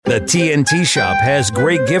The TNT shop has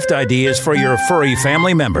great gift ideas for your furry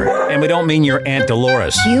family member. And we don't mean your Aunt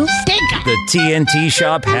Dolores. You stink! The TNT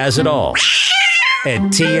shop has it all at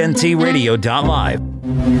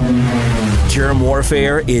TNTradio.live. Germ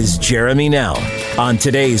warfare is Jeremy now on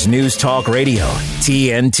today's News Talk Radio,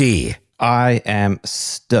 TNT. I am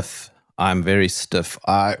stiff. I'm very stiff.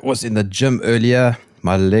 I was in the gym earlier.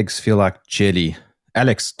 My legs feel like jelly.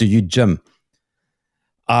 Alex, do you gym?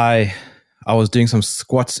 I was doing some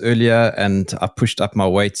squats earlier and I pushed up my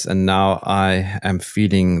weights and now I am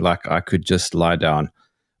feeling like I could just lie down.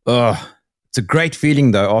 Ugh. It's a great feeling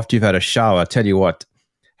though after you've had a shower. I tell you what,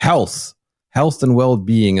 health and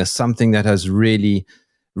well-being is something that has really,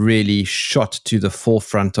 really shot to the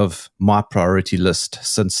forefront of my priority list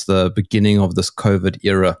since the beginning of this COVID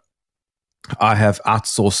era. I have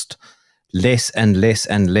outsourced less and less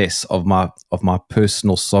and less of my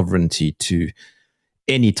personal sovereignty to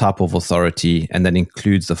any type of authority, and that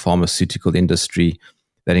includes the pharmaceutical industry,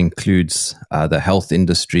 that includes the health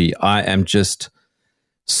industry. I am just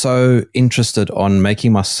so interested on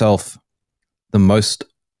making myself the most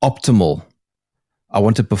optimal. I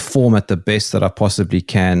want to perform at the best that I possibly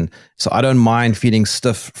can. So I don't mind feeling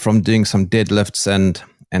stiff from doing some deadlifts and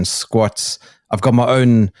squats. I've got my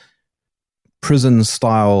own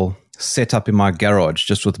prison-style setup in my garage,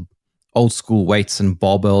 just with old school weights and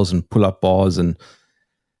barbells and pull-up bars and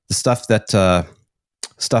the stuff that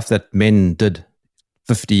men did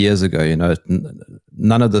 50 years ago. You know,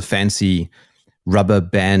 none of the fancy rubber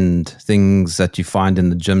band things that you find in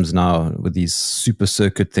the gyms now with these super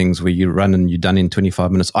circuit things where you run and you're done in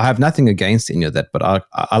 25 minutes. I have nothing against any of that, but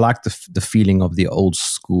I like the feeling of the old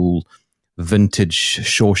school vintage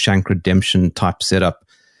Shawshank Redemption type setup.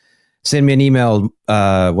 Send me an email.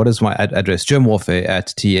 What is my address?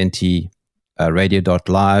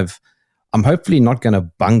 germwarfare@tntradio.live. I'm hopefully not going to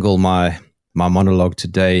bungle my monologue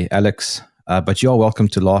today, Alex, but you're welcome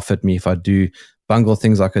to laugh at me if I do bungle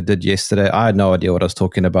things like I did yesterday. I had no idea what I was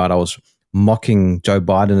talking about. I was mocking Joe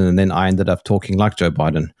Biden, and then I ended up talking like Joe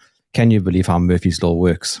Biden. Can you believe how Murphy's Law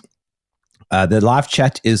works? The live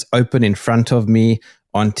chat is open in front of me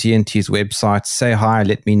on TNT's website. Say hi.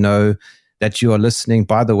 Let me know that you are listening.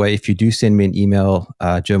 By the way, if you do send me an email,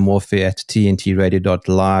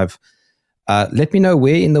 germwarfare@tntradio.live, let me know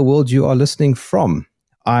where in the world you are listening from.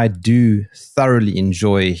 I do thoroughly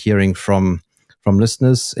enjoy hearing from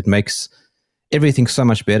listeners. It makes everything so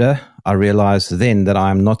much better. I realize then that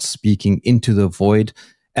I'm not speaking into the void,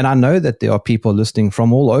 and I know that there are people listening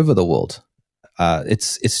from all over the world.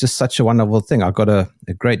 It's just such a wonderful thing. I got a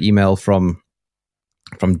great email from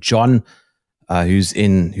John, who's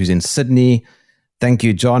in Sydney. Thank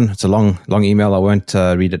you, John. It's a long email. I won't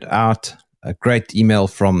read it out. A great email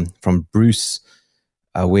from Bruce.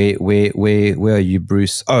 Where are you,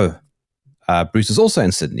 Bruce? Bruce is also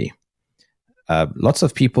in Sydney. Lots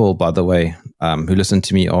of people, by the way, who listen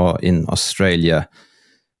to me are in Australia.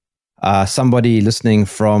 Somebody listening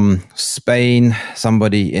from Spain,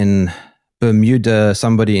 somebody in Bermuda,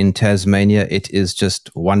 somebody in Tasmania. It is just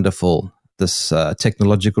wonderful, this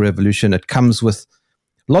technological revolution. It comes with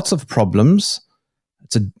lots of problems.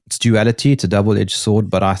 It's duality. It's a double-edged sword,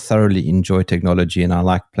 but I thoroughly enjoy technology and I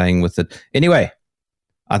like playing with it. Anyway,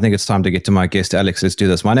 I think it's time to get to my guest, Alex. Let's do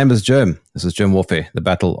this. My name is Jerm. This is Germ Warfare, the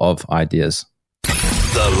battle of ideas.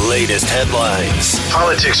 The latest headlines.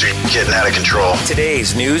 Politics are getting out of control.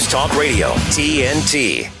 Today's News Talk Radio,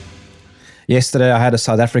 TNT. Yesterday, I had a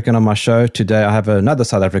South African on my show. Today, I have another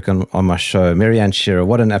South African on my show, Marianne Shearer.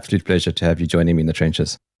 What an absolute pleasure to have you joining me in the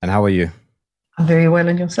trenches. And how are you? I'm very well,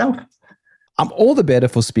 and yourself? I'm all the better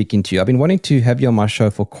for speaking to you. I've been wanting to have you on my show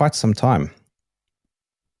for quite some time.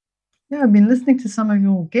 Yeah, I've been listening to some of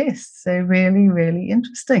your guests. They're really, really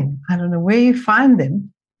interesting. I don't know where you find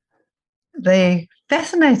them. They're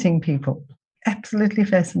fascinating people. Absolutely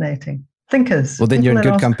fascinating. Thinkers. Well, then you're in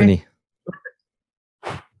good company.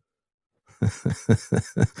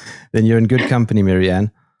 Then you're in good company,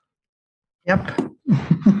 Marianne. Yep.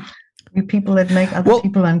 You people that make other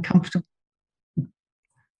people uncomfortable.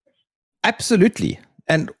 Absolutely.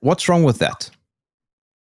 And what's wrong with that?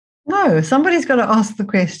 No, somebody's got to ask the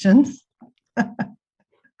questions. Oh,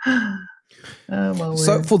 my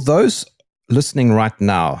So word. for those listening right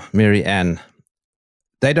now, Marianne,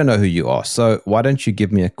 they don't know who you are. So why don't you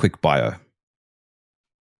give me a quick bio?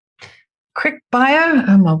 Quick bio?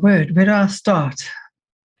 Oh, my word. Where do I start?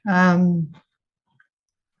 I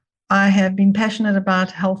have been passionate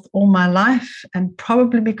about health all my life, and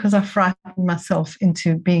probably because I frightened myself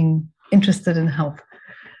into being interested in health.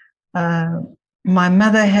 My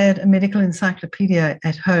mother had a medical encyclopedia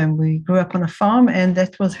at home. We grew up on a farm, and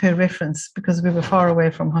that was her reference because we were far away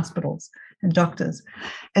from hospitals. and doctors.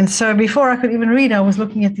 And so before I could even read, I was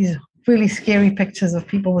looking at these really scary pictures of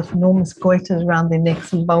people with enormous goiters around their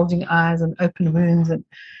necks and bulging eyes and open wounds. And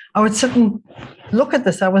I would sit and look at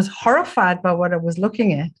this. I was horrified by what I was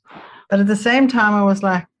looking at. But at the same time, I was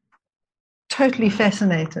like totally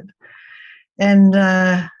fascinated. And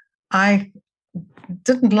I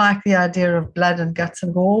didn't like the idea of blood and guts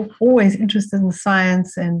and gore. Always interested in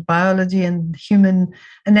science and biology and human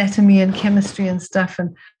anatomy and chemistry and stuff.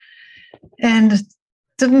 And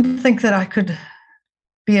didn't think that I could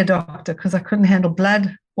be a doctor because I couldn't handle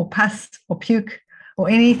blood or pus or puke or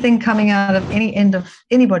anything coming out of any end of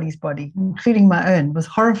anybody's body, including my own. Was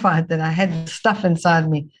horrified that I had stuff inside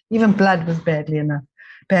me. Even blood was bad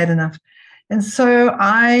enough. And so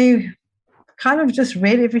I kind of just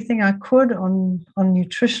read everything I could on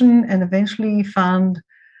nutrition, and eventually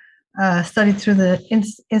studied through the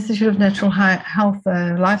Institute of Natural Health,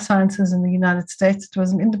 Life Sciences in the United States. It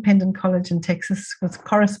was an independent college in Texas with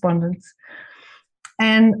correspondence.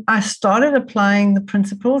 And I started applying the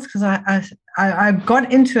principles because I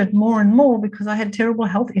got into it more and more because I had terrible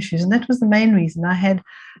health issues. And that was the main reason. I had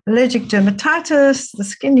allergic dermatitis. The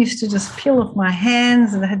skin used to just peel off my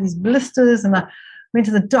hands, and I had these blisters. And I went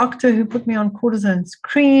to the doctor who put me on cortisone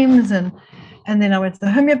creams. And then I went to the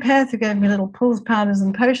homeopath who gave me little pills, powders,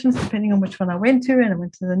 and potions, depending on which one I went to. And I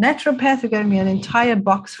went to the naturopath who gave me an entire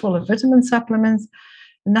box full of vitamin supplements.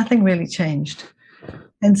 And nothing really changed.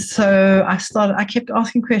 And so I kept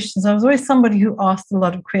asking questions. I was always somebody who asked a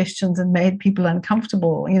lot of questions and made people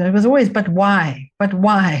uncomfortable. It was always, but why? But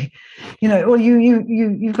why? Or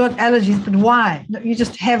you've got allergies, but why? No, you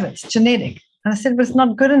just have it. It's genetic. And I said, but it's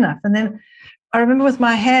not good enough. And then I remember with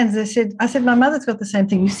my hands, I said, my mother's got the same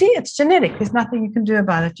thing. You see, it's genetic. There's nothing you can do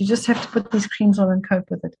about it. You just have to put these creams on and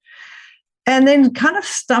cope with it. And then kind of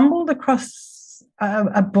stumbled across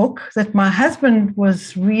a book that my husband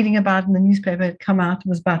was reading about in the newspaper. It had come out. It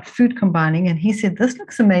was about food combining. And he said, this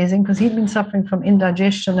looks amazing, because he'd been suffering from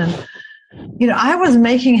indigestion. And, I was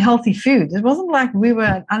making healthy food. It wasn't like we were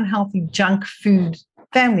an unhealthy junk food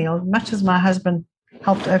family. As much as my husband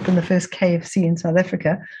helped open the first KFC in South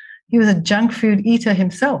Africa, he was a junk food eater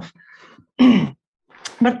himself.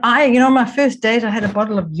 But my first date, I had a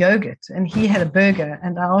bottle of yogurt and he had a burger,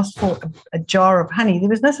 and I asked for a jar of honey. There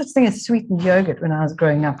was no such thing as sweetened yogurt when I was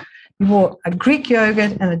growing up. We bought a Greek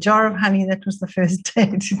yogurt and a jar of honey. That was the first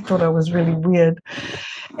date. He thought I was really weird.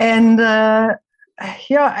 And I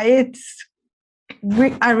read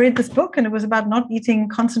this book, and it was about not eating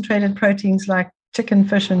concentrated proteins like chicken,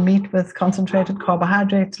 fish, and meat with concentrated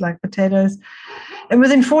carbohydrates like potatoes. And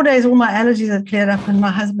within 4 days, all my allergies had cleared up, and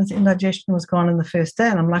my husband's indigestion was gone in the first day.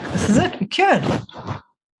 And I'm like, this is it. We cured.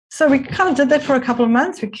 So we kind of did that for a couple of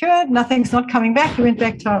months. We cured. Nothing's not coming back. We went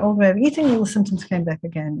back to our old way of eating. All the symptoms came back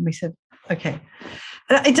again. And we said, okay.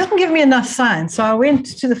 It didn't give me enough science. So I went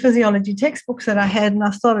to the physiology textbooks that I had, and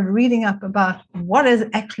I started reading up about what is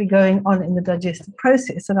actually going on in the digestive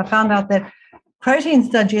process. And I found out that proteins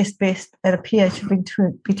digest best at a pH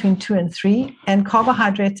between 2 and 3, and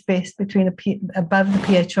carbohydrates best above the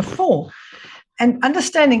pH of 4. And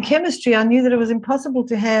understanding chemistry, I knew that it was impossible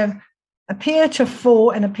to have a pH of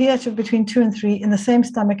 4 and a pH of between 2 and 3 in the same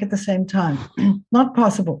stomach at the same time. Not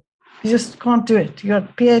possible. You just can't do it. You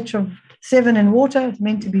got pH of 7 in water. It's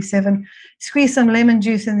meant to be 7. Squeeze some lemon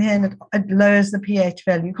juice in there, and it lowers the pH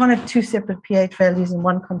value. You can't have 2 separate pH values in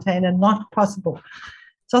one container. Not possible.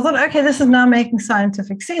 So I thought, okay, this is now making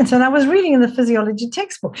scientific sense. And I was reading in the physiology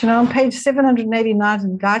textbooks, on page 789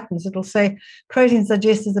 in Guyton's, it'll say proteins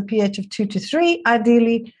digest as a pH of 2 to 3,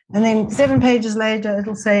 ideally. And then 7 pages later,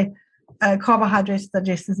 it'll say carbohydrates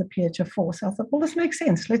digest as a pH of 4. So I thought, well, this makes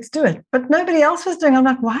sense. Let's do it. But nobody else was doing it. I'm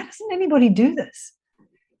like, why doesn't anybody do this?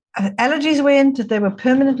 Allergies went, they were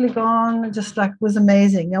permanently gone, just like was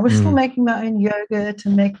amazing. I was still making my own yogurt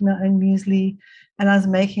and making my own muesli, and I was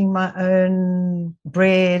making my own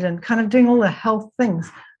bread and kind of doing all the health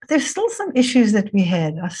things. But there's still some issues that we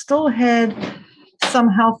had. I still had some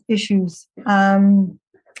health issues. My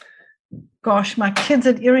kids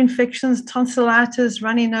had ear infections, tonsillitis,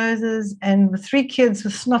 runny noses, and with 3 kids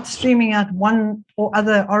with snot streaming out one or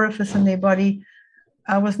other orifice in their body,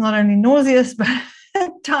 I was not only nauseous, but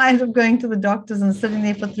tired of going to the doctors and sitting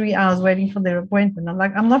there for 3 hours waiting for their appointment. I'm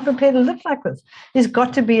like, I'm not prepared to live like this. There's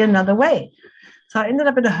got to be another way. So I ended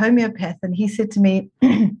up at a homeopath, and he said to me, you're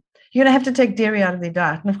going to have to take dairy out of their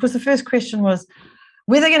diet. And of course, the first question was,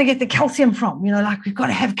 where are they going to get the calcium from? We've got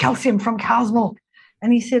to have calcium from cow's milk.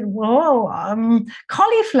 And he said, whoa,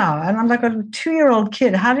 cauliflower. And I'm like, a 2-year-old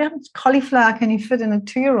kid. How much cauliflower can you fit in a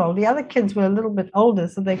 2-year-old? The other kids were a little bit older,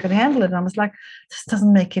 so they could handle it. And I was like, this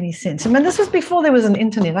doesn't make any sense. I mean, this was before there was an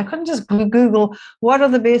internet. I couldn't just Google what are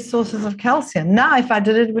the best sources of calcium. Now, if I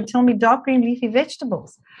did it, it would tell me dark green leafy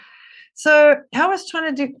vegetables. So I was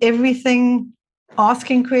trying to do everything,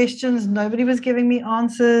 asking questions. Nobody was giving me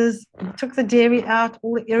answers. Took the dairy out,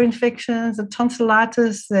 all the ear infections, the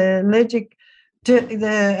tonsillitis, the allergic,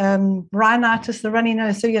 the rhinitis, the runny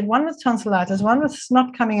nose. So you had one with tonsillitis, one with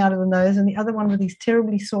snot coming out of the nose, and the other one with these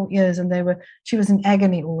terribly sore ears. And she was in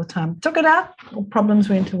agony all the time. Took it out, all problems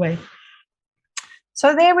went away.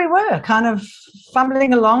 So there we were, kind of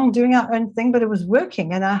fumbling along, doing our own thing, but it was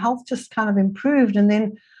working, and our health just kind of improved. And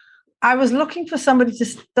then I was looking for somebody to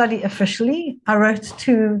study officially. I wrote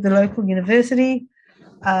to the local university.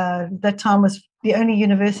 That time was the only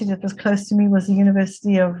university that was close to me was the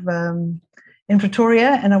University of in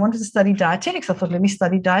Pretoria, and I wanted to study dietetics. I thought, let me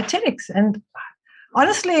study dietetics. And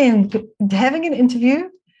honestly, having an interview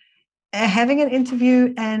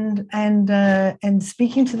and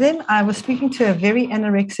speaking to them, I was speaking to a very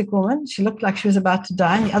anorexic woman. She looked like she was about to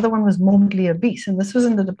die, and the other one was morbidly obese. And this was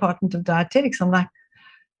in the Department of Dietetics. I'm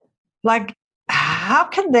like, how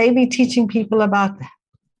can they be teaching people about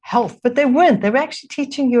health? But they weren't. They were actually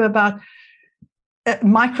teaching you about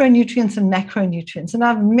micronutrients and macronutrients. And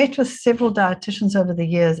I've met with several dietitians over the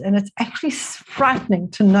years, and it's actually frightening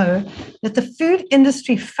to know that the food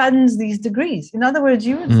industry funds these degrees. In other words,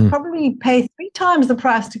 you would probably pay 3 times the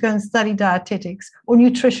price to go and study dietetics or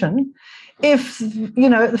nutrition if,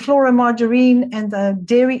 the Flora Margarine and the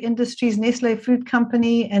dairy industries, Nestle Food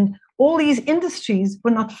Company, and all these industries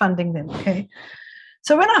were not funding them, okay?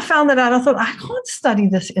 So when I found that out, I thought, I can't study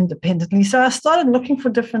this independently. So I started looking for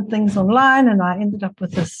different things online, and I ended up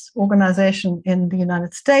with this organization in the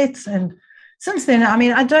United States. And since then,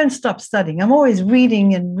 I don't stop studying. I'm always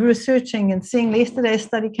reading and researching and seeing. Yesterday's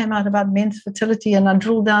study came out about men's fertility, and I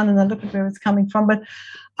drill down and I look at where it's coming from. But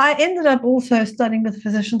I ended up also studying with the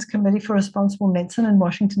Physicians Committee for Responsible Medicine in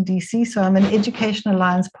Washington, D.C. So I'm an Education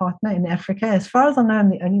Alliance partner in Africa. As far as I know, I'm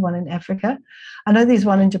the only one in Africa. I know there's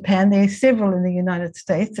one in Japan. There are several in the United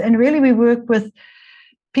States. And really, we work with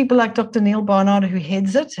people like Dr. Neil Barnard, who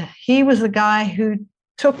heads it. He was the guy who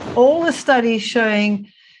took all the studies showing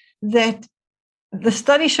that the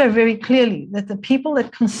studies show very clearly that the people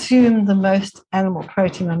that consume the most animal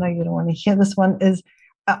protein, I know you don't want to hear this one,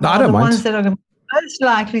 are the ones that are most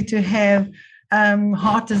likely to have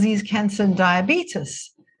heart disease, cancer, and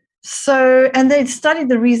diabetes. So, and they'd studied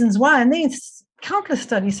the reasons why, and there's countless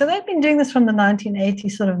studies. So they've been doing this from the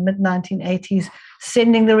 1980s, sort of mid-1980s,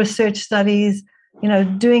 sending the research studies,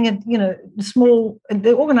 doing it, small.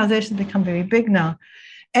 The organizations become very big now.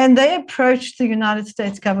 And they approached the United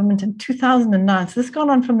States government in 2009. So this has gone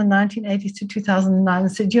on from the 1980s to 2009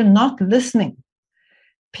 and said, you're not listening.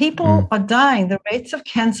 People are dying. The rates of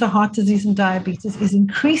cancer, heart disease, and diabetes is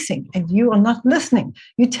increasing, and you are not listening.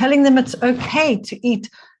 You're telling them it's okay to eat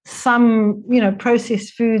some,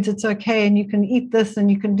 processed foods. It's okay, and you can eat this, and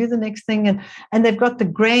you can do the next thing. And they've got the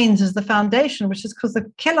grains as the foundation, which is because the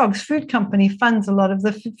Kellogg's Food Company funds a lot of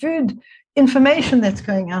the food information that's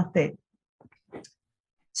going out there.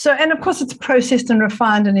 So, and of course, it's processed and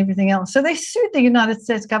refined and everything else. So they sued the United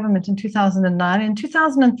States government in 2009. In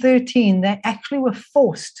 2013, they actually were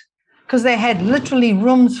forced, because they had literally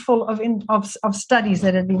rooms full of studies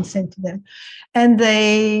that had been sent to them. And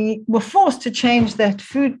they were forced to change that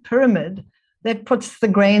food pyramid that puts the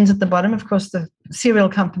grains at the bottom. Of course, the cereal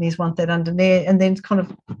companies want that under there, and then kind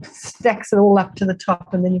of stacks it all up to the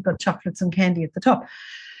top, and then you've got chocolates and candy at the top.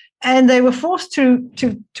 And they were forced to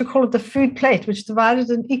call it the food plate, which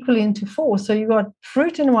divided it equally into 4. So you got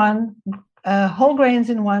fruit in one, whole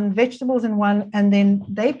grains in one, vegetables in one, and then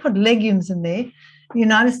they put legumes in there. The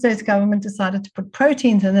United States government decided to put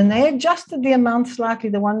proteins in, and they adjusted the amount slightly.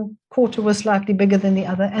 The one quarter was slightly bigger than the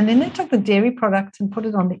other. And then they took the dairy products and put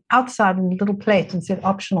it on the outside in a little plate and said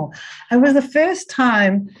optional. And it was the first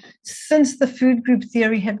time since the food group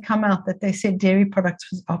theory had come out that they said dairy products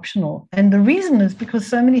was optional. And the reason is because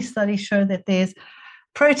so many studies show that there's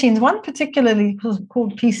proteins, one particularly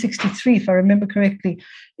called P63, if I remember correctly,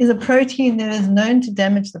 is a protein that is known to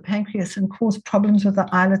damage the pancreas and cause problems with the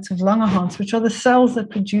islets of Langerhans, which are the cells that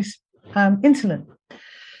produce insulin.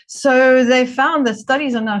 So they found that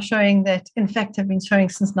studies are now showing that, in fact, have been showing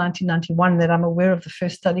since 1991, that I'm aware of, the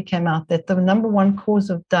first study came out, that the number one cause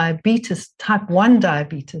of diabetes, type 1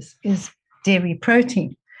 diabetes, is dairy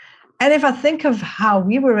protein. And if I think of how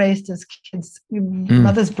we were raised as kids,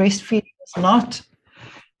 mother's breastfeeding was not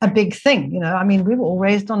a big thing. I mean, we were all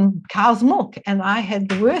raised on cow's milk, and I had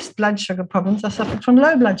the worst blood sugar problems. I suffered from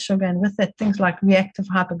low blood sugar, and with that, things like reactive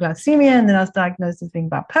hypoglycemia, and then I was diagnosed as being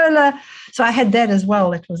bipolar. So I had that as well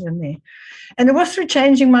that was in there. And it was through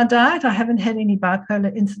changing my diet. I haven't had any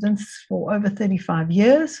bipolar incidents for over 35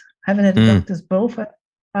 years. I haven't had a doctor's bill for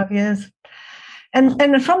 5 years.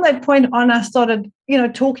 And from that point on, I started,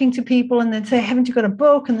 talking to people, and they'd say, haven't you got a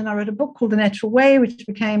book? And then I wrote a book called The Natural Way, which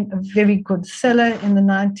became a very good seller when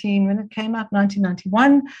it came out,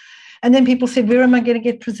 1991. And then people said, where am I going to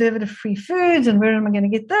get preservative-free foods? And where am I going to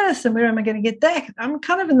get this? And where am I going to get that? I'm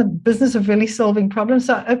kind of in the business of really solving problems.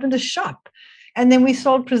 So I opened a shop. And then we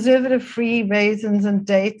sold preservative-free raisins and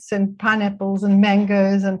dates and pineapples and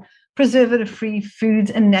mangoes and preservative-free foods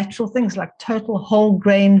and natural things like total whole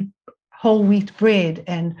grain, whole wheat bread.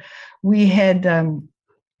 And we had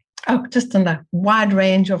just a wide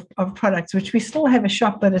range of products, which we still have a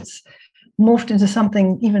shop, but it's morphed into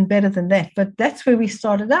something even better than that. But that's where we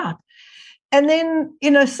started out. And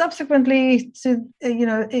then, subsequently to,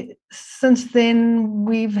 since then,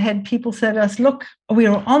 we've had people say to us, look,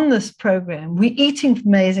 we're on this program. We're eating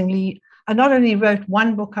amazingly. I not only wrote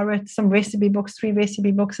one book, I wrote some recipe books, 3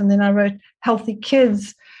 recipe books, and then I wrote Healthy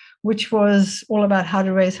Kids, which was all about how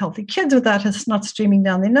to raise healthy kids without us not streaming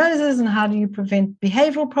down their noses, and how do you prevent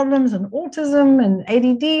behavioral problems and autism and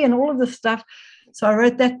ADD and all of this stuff. So I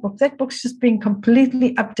wrote that book. That book's just been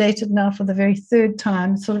completely updated now for the very 3rd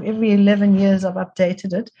time. Sort of every 11 years I've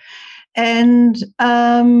updated it. And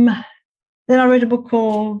then I wrote a book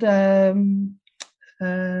called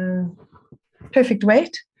Perfect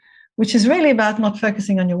Weight, which is really about not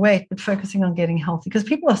focusing on your weight, but focusing on getting healthy, because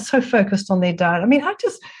people are so focused on their diet. I mean, I'm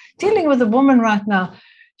just dealing with a woman right now.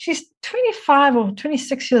 She's 25 or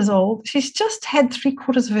 26 years old. She's just had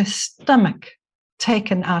 3/4 of her stomach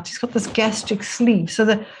taken out. She's got this gastric sleeve. So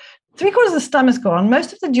the 3/4 of the stomach's gone,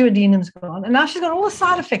 most of the duodenum's gone, and now she's got all the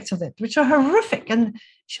side effects of it, which are horrific. And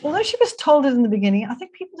although she was told it in the beginning, I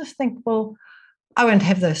think people just think, well, I won't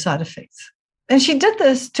have those side effects. And she did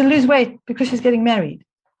this to lose weight because she's getting married.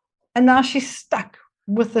 And now she's stuck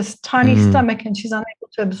with this tiny stomach, and she's unable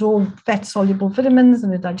to absorb fat-soluble vitamins,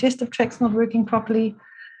 and her digestive tract's not working properly.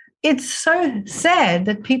 It's so sad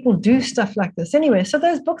that people do stuff like this. Anyway, so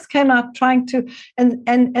those books came out trying to, and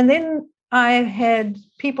then I had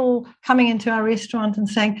people coming into our restaurant and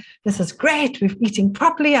saying, this is great, we're eating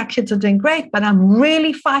properly, our kids are doing great, but I'm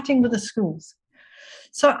really fighting with the schools.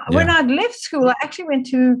 So when I'd left school, I actually went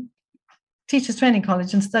to Teachers Training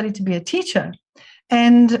College and studied to be a teacher.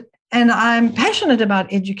 And I'm passionate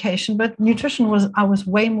about education, but I was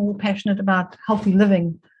way more passionate about healthy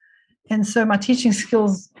living. And so my teaching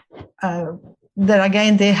skills that I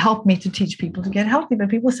gained there helped me to teach people to get healthy. But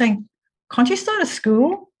people were saying, can't you start a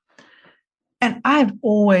school? And I've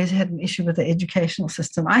always had an issue with the educational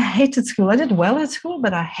system. I hated school. I did well at school,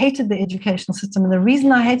 but I hated the educational system. And the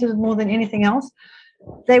reason I hated it more than anything else,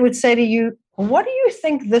 they would say to you, what do you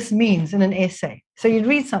think this means in an essay? So you'd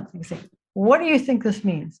read something, say, what do you think this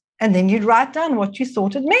means? And then you'd write down what you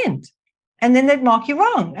thought it meant. And then they'd mark you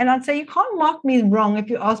wrong. And I'd say, you can't mark me wrong if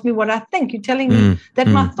you ask me what I think. You're telling me that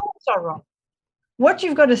my thoughts are wrong. What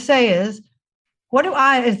you've got to say is, what do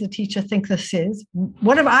I, as the teacher, think this says?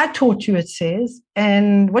 What have I taught you it says?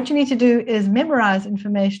 And what you need to do is memorize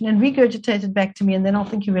information and regurgitate it back to me, and then I'll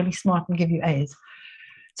think you're really smart and give you A's.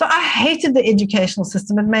 So I hated the educational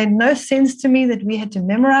system. It made no sense to me that we had to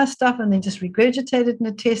memorize stuff and then just regurgitate it in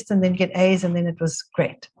a test and then get A's, and then it was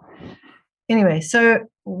great. Anyway, so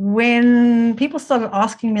when people started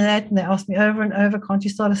asking me that, and they asked me over and over, can't you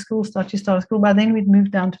start a school, by then we'd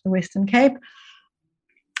moved down to the Western Cape,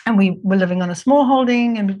 and we were living on a small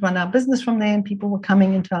holding, and we'd run our business from there, and people were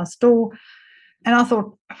coming into our store. And I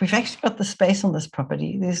thought, we've actually got the space on this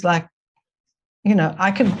property. There's like,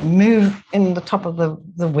 I could move in the top of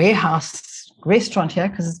the warehouse restaurant here,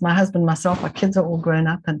 because it's my husband, myself, our kids are all grown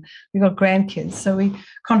up, and we've got grandkids. So we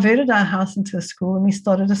converted our house into a school, and we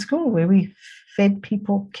started a school where we fed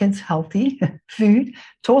kids healthy food,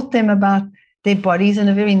 taught them about their bodies in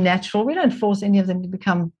a very natural. We don't force any of them to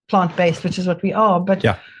become plant-based, which is what we are, but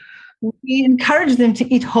we encourage them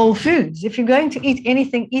to eat whole foods. If you're going to eat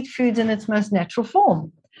anything, eat foods in its most natural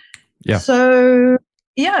form. Yeah. So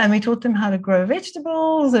and we taught them how to grow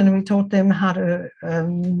vegetables, and we taught them how to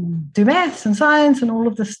do maths and science and all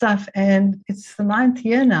of this stuff. And it's the 9th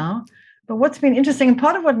year now. But what's been interesting, and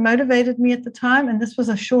part of what motivated me at the time, and this was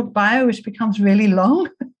a short bio, which becomes really long,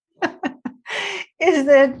 is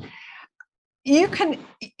that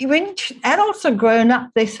when adults are grown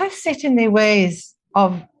up, they're so set in their ways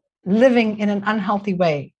of living in an unhealthy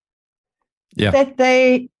way that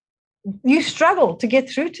they you struggle to get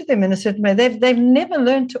through to them in a certain way. They've never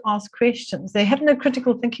learned to ask questions. They have no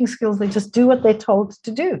critical thinking skills. They just do what they're told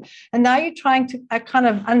to do. And now you're trying to kind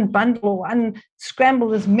of unbundle or unscramble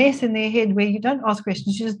this mess in their head where you don't ask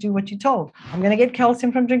questions. You just do what you're told. I'm going to get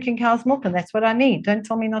calcium from drinking cow's milk, and that's what I need. Don't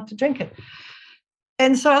tell me not to drink it.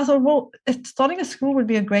 And so I thought, well, starting a school would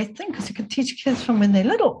be a great thing because you can teach kids from when they're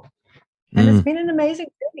little. And it's been an amazing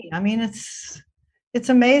journey. I mean, it's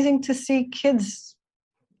amazing to see kids.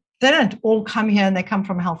 They don't all come here and they come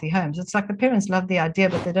from healthy homes. It's like the parents love the idea,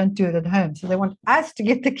 but they don't do it at home. So they want us to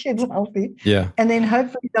get the kids healthy. Yeah. And then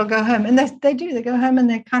hopefully they'll go home. And they do. They go home and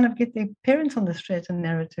they kind of get their parents on the straight and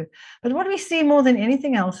narrow too. But what we see more than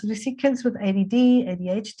anything else is we see kids with ADD,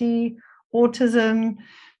 ADHD, autism.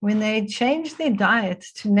 When they change their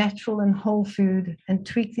diets to natural and whole food and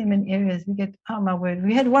tweak them in areas, we get, oh my word,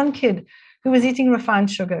 we had one kid who was eating refined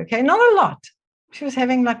sugar, okay? Not a lot. She was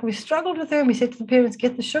having, we struggled with her, and we said to the parents,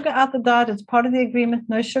 get the sugar out the diet. It's part of the agreement.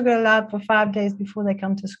 No sugar allowed for 5 days before they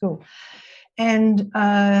come to school. And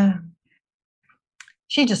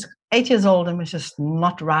she just 8 years old and was just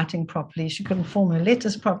not writing properly. She couldn't form her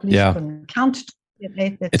letters properly. Yeah. She couldn't count to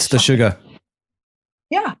 8. It's the sugar.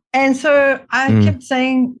 Yeah. And so I kept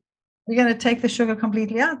saying, we're going to take the sugar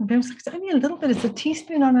completely out. And parents were like, it's only a little bit. It's a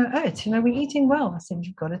teaspoon on her oats. We're eating well. I said,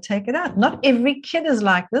 you've got to take it out. Not every kid is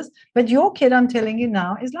like this, but your kid, I'm telling you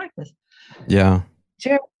now, is like this. Yeah.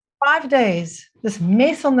 Jerm, 5 days, this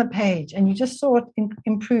mess on the page, and you just saw it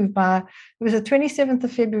improve by, it was the 27th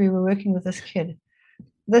of February, we were working with this kid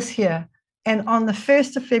this year. And on the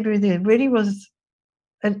 1st of February, there really was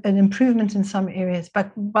an improvement in some areas.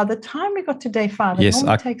 But by the time we got to day 5, it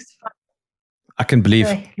only takes 5. I can believe.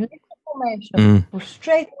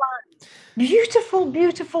 Straight line. Beautiful,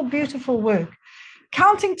 beautiful, beautiful work.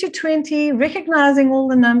 Counting to 20, recognizing all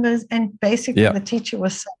the numbers, and basically the teacher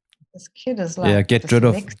was saying, this kid is like, get rid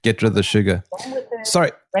of the sugar.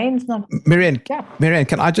 Sorry, brain's not. Marianne,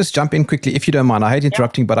 can I just jump in quickly, if you don't mind? I hate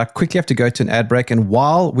interrupting, but I quickly have to go to an ad break. And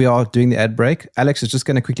while we are doing the ad break, Alex is just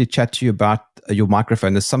going to quickly chat to you about your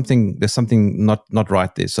microphone. There's something not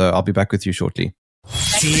right there. So I'll be back with you shortly.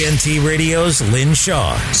 TNT Radio's Lynn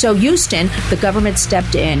Shaw. So Houston, the government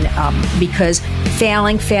stepped in because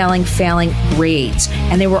failing grades.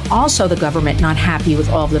 And they were also, the government, not happy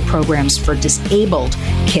with all of the programs for disabled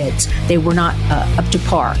kids. They were not up to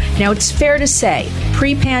par. Now, it's fair to say,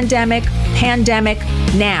 pre-pandemic, pandemic,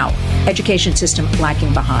 now, education system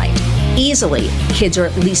lagging behind. Easily, kids are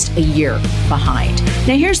at least a year behind.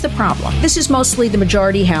 Now, here's the problem. This is mostly, the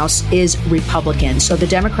majority house is Republican. So the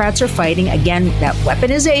Democrats are fighting, again, that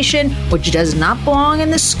weaponization, which does not belong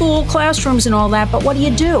in the school classrooms and all that. But what do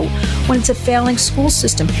you do when it's a failing school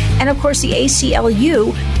system? And of course, the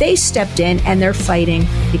ACLU, they stepped in and they're fighting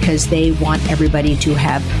because they want everybody to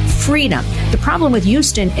have freedom. The problem with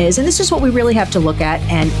Houston is, and this is what we really have to look at,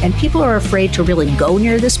 and people are afraid to really go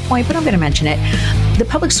near this point, but I'm going to mention it. The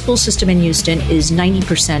public school system in Houston is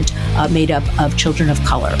 90% made up of children of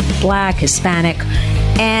color, Black, Hispanic.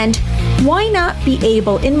 And why not be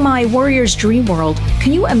able, in my warrior's dream world,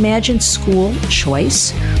 can you imagine school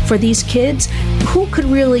choice for these kids? Who could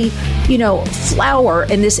really, flower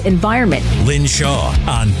in this environment? Lynn Shaw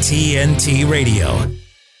on TNT Radio.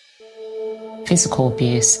 Physical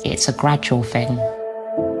abuse, it's a gradual thing.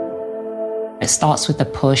 It starts with a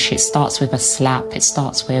push, it starts with a slap, it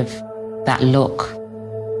starts with that look.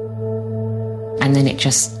 And then it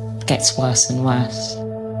just gets worse and worse.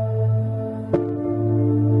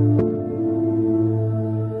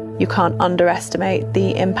 You can't underestimate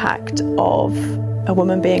the impact of a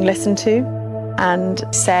woman being listened to and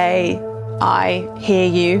say, I hear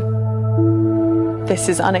you, this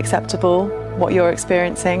is unacceptable, what you're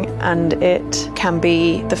experiencing, and it can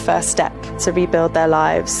be the first step to rebuild their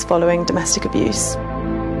lives following domestic abuse.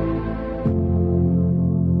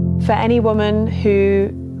 For any woman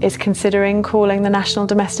who is considering calling the National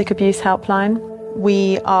Domestic Abuse Helpline,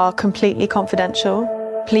 we are completely confidential.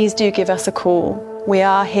 Please do give us a call. We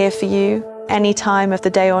are here for you any time of the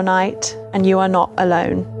day or night, and you are not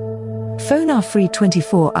alone. Phone our free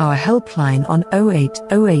 24-hour helpline on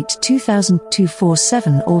 0808 2000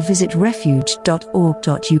 247 or visit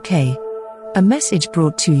refuge.org.uk. A message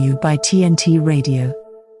brought to you by TNT Radio.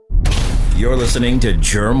 You're listening to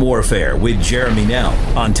Germ Warfare with Jeremy Now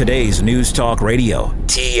on today's News Talk Radio,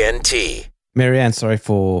 TNT. Marianne, sorry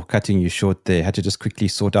for cutting you short there. Had to just quickly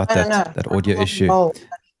sort out that audio issue.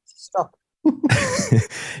 Stop.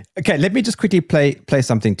 Okay, let me just quickly play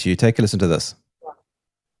something to you. Take a listen to this.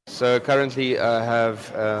 So currently I have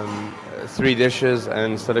 3 dishes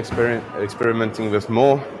and still experimenting with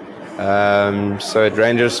more. So it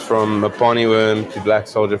ranges from a pony worm to black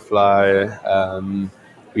soldier fly,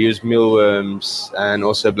 We use mealworms and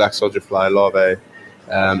also black soldier fly larvae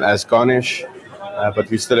as garnish, but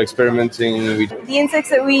we're still experimenting. The insects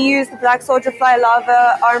that we use, the black soldier fly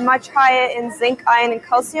larvae, are much higher in zinc, iron, and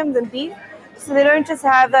calcium than beef. So they don't just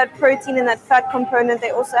have that protein and that fat component,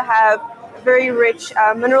 they also have a very rich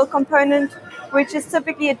mineral component, which is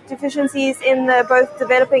typically deficiencies in both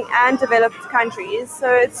developing and developed countries. So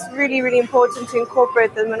it's really, really important to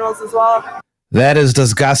incorporate the minerals as well. That is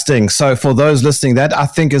disgusting. So for those listening, that I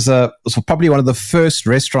think is probably one of the first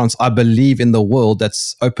restaurants, I believe, in the world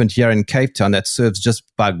that's opened here in Cape Town that serves just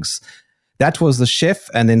bugs. That was the chef,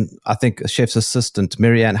 and then I think a chef's assistant,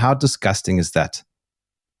 Marianne. How disgusting is that?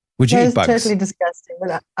 Would you eat bugs? It's totally disgusting.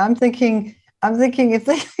 But I'm thinking if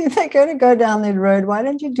they're going to go down that road, why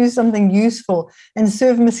don't you do something useful and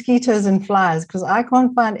serve mosquitoes and flies? Because I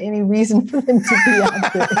can't find any reason for them to be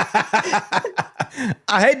out there.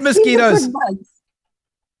 I hate mosquitoes.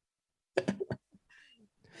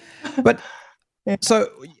 But so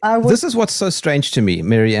this is what's so strange to me,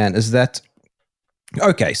 Marianne, is that,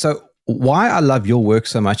 okay, so why I love your work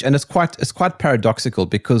so much, and it's quite paradoxical,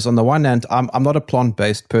 because on the one hand, I'm not a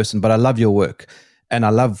plant-based person, but I love your work. And I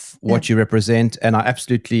love what you represent, and I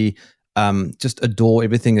absolutely just adore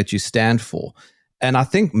everything that you stand for. And I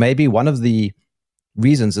think maybe one of the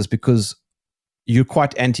reasons is because you're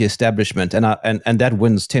quite anti-establishment, and that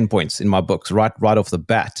wins 10 points in my books right off the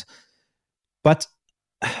bat. But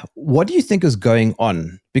what do you think is going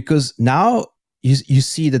on? Because now you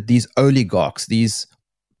see that these oligarchs, these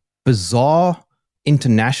bizarre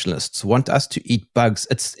internationalists, want us to eat bugs.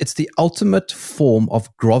 It's the ultimate form of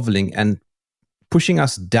groveling and pushing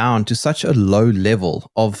us down to such a low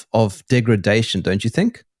level of degradation, don't you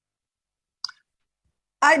think?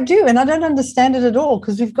 I do, and I don't understand it at all,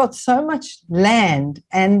 because we've got so much land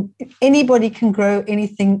and anybody can grow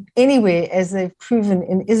anything anywhere, as they've proven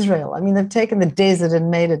in Israel. I mean, they've taken the desert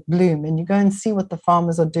and made it bloom, and you go and see what the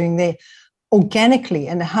farmers are doing there organically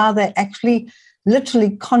and how they're actually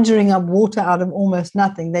literally conjuring up water out of almost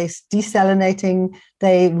nothing. They're desalinating,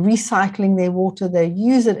 they're recycling their water, they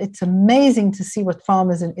use it. It's amazing to see what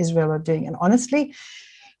farmers in Israel are doing. And honestly,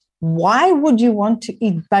 why would you want to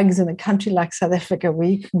eat bugs in a country like South Africa, where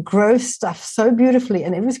you can grow stuff so beautifully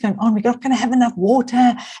and everyone's going, oh, we're not going to have enough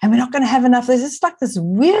water and we're not going to have enough. There's just like this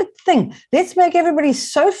weird thing. Let's make everybody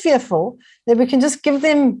so fearful that we can just give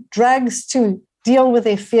them drugs to deal with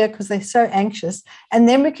their fear because they're so anxious, and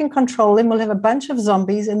then we can control them. We'll have a bunch of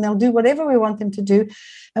zombies and they'll do whatever we want them to do,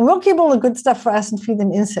 and we'll keep all the good stuff for us and feed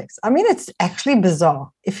them insects. I mean, it's actually bizarre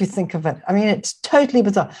if you think of it. I mean, it's totally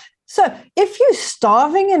bizarre. So if you're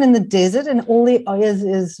starving and in the desert and all there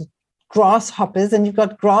is grasshoppers, and you've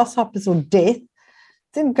got grasshoppers or death,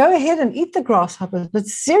 then go ahead and eat the grasshoppers. But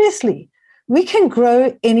seriously, we can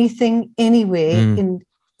grow anything anywhere,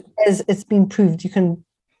 as it's been proved. You can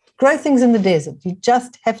grow things in the desert. You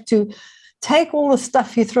just have to take all the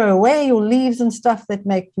stuff you throw away, your leaves and stuff that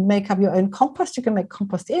make up your own compost. You can make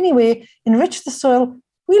compost anywhere, enrich the soil.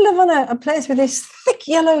 We live on a place where there's thick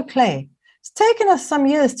yellow clay. It's taken us some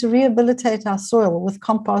years to rehabilitate our soil with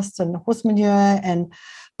compost and horse manure and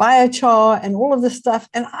biochar and all of this stuff.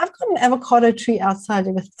 And I've got an avocado tree outside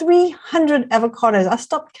with 300 avocados. I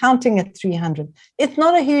stopped counting at 300. It's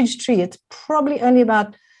not a huge tree. It's probably only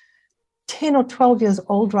about 10 or 12 years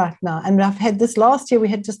old right now. And I've had this last year, we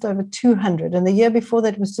had just over 200. And the year before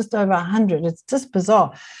that was just over 100. It's just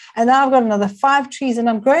bizarre. And now I've got another 5 trees, and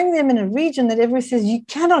I'm growing them in a region that everybody says you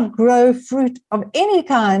cannot grow fruit of any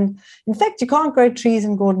kind. In fact, you can't grow trees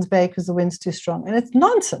in Gordons Bay because the wind's too strong. And it's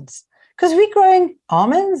nonsense, because we're growing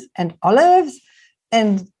almonds and olives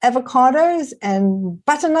and avocados and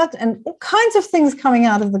butternut and all kinds of things coming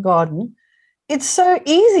out of the garden. It's so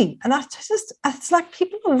easy. And it's like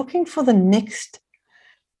people are looking for the next.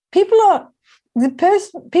 People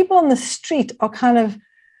on the street are kind of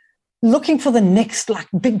looking for the next like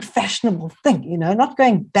big fashionable thing, not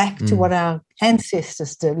going back to what our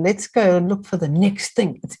ancestors did. Let's go and look for the next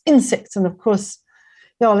thing. It's insects. And of course,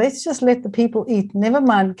 let's just let the people eat. Never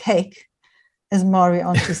mind cake, as Mari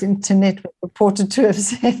on his internet was reported to have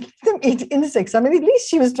said. Let them eat insects. I mean, at least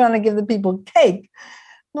she was trying to give the people cake.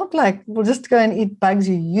 Not like, we'll just go and eat bugs,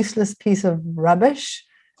 you useless piece of rubbish.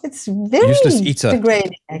 It's very useless eater.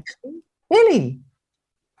 Degrading, actually. Really.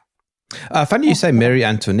 Funny you say Marie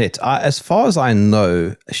Antoinette. As far as I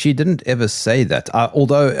know, she didn't ever say that.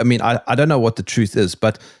 Although, I mean, I don't know what the truth is,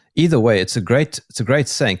 but either way, it's a great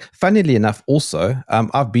saying. Funnily enough, also,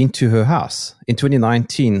 I've been to her house. In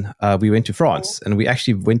 2019, we went to France, and we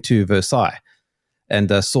actually went to Versailles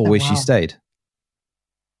and saw where she stayed.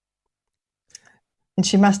 And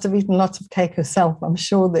she must have eaten lots of cake herself, I'm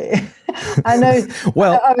sure there. I know.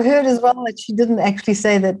 Well, I've heard as well that she didn't actually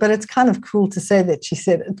say that, but it's kind of cool to say that she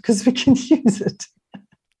said it because we can use it.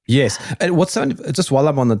 Yes. And just while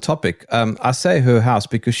I'm on the topic, I say her house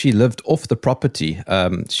because she lived off the property.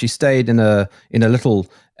 She stayed in a little,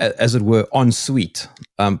 as it were, ensuite.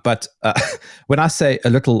 But when I say a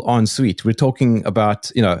little ensuite, we're talking about,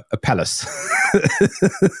 a palace.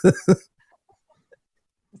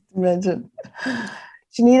 Imagine.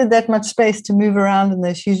 She needed that much space to move around in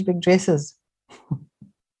those huge big dresses.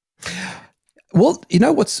 Well,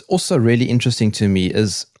 what's also really interesting to me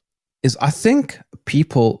is I think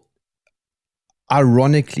people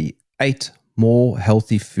ironically ate more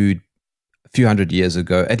healthy food a few hundred years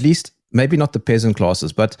ago, at least maybe not the peasant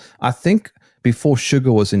classes, but I think before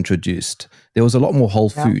sugar was introduced, there was a lot more whole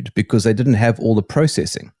food because they didn't have all the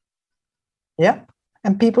processing. Yeah.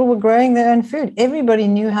 And people were growing their own food. Everybody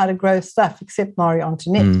knew how to grow stuff except Marie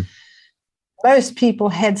Antoinette. Most people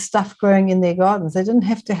had stuff growing in their gardens. They didn't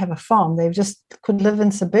have to have a farm. They just could live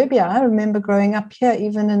in suburbia. I remember growing up here,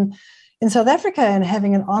 even in South Africa, and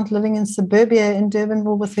having an aunt living in suburbia in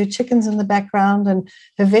Durbanville with her chickens in the background and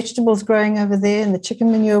her vegetables growing over there, and the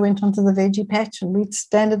chicken manure went onto the veggie patch, and we'd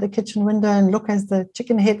stand at the kitchen window and look as the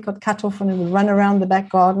chicken head got cut off, and it would run around the back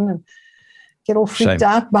garden and get all freaked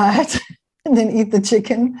out by it. And then eat the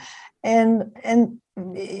chicken, and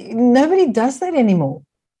nobody does that anymore.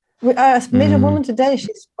 I met a woman today.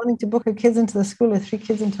 She's wanting to book her kids into the school, her 3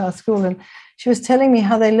 kids into our school, and she was telling me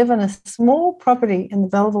how they live on a small property in the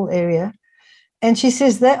Belleville area, and she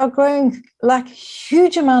says they are growing like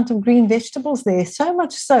huge amount of green vegetables there, so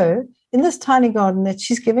much so in this tiny garden that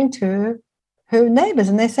she's giving to her neighbors,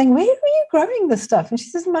 and they're saying, "Where are you growing this stuff?" And she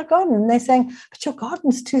says, "In my garden." And they're saying, "But your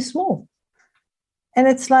garden's too small." And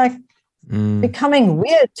it's like becoming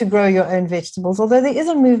weird to grow your own vegetables, although there is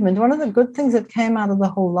a movement. One of the good things that came out of the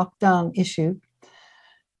whole lockdown issue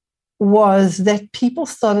was that people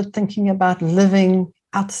started thinking about living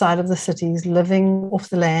outside of the cities, living off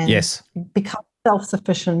the land, become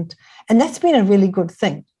self-sufficient. And that's been a really good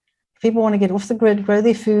thing. If people want to get off the grid, grow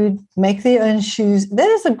their food, make their own shoes, that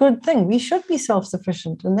is a good thing. We should be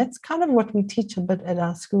self-sufficient. And that's kind of what we teach a bit at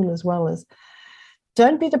our school as well, as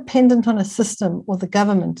don't be dependent on a system or the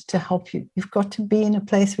government to help you. You've got to be in a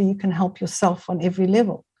place where you can help yourself on every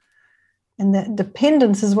level. And that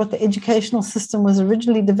dependence is what the educational system was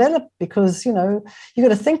originally developed, because, you've got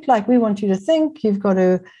to think like we want you to think. You've got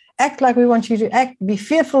to act like we want you to act. Be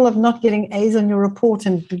fearful of not getting A's on your report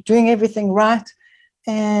and doing everything right.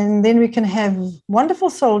 And then we can have wonderful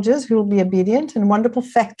soldiers who will be obedient and wonderful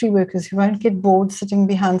factory workers who won't get bored sitting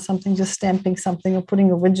behind something, just stamping something or putting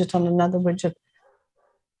a widget on another widget.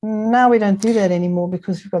 Now we don't do that anymore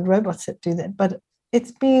because we've got robots that do that. But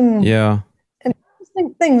it's been an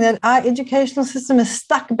interesting thing that our educational system is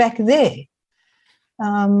stuck back there.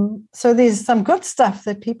 So there's some good stuff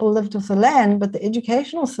that people lived off the land, but the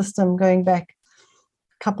educational system going back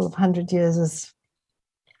a couple of 100 years is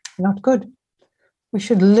not good. We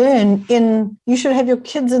should you should have your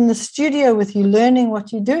kids in the studio with you learning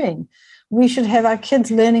what you're doing. We should have our kids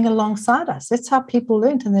learning alongside us. That's how people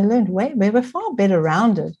learned, and they learned they were far better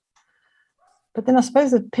rounded. But then I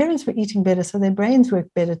suppose the parents were eating better, so their brains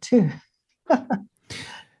worked better too.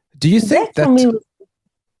 Do you think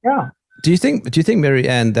Do you think, Mary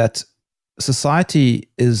Ann, that society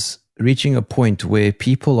is reaching a point where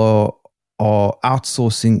people are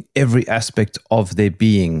outsourcing every aspect of their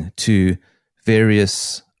being to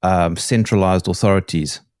various centralized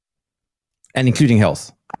authorities, and including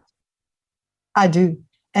health? I do,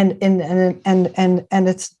 and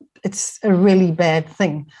it's a really bad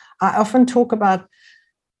thing. I often talk about,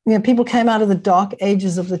 people came out of the dark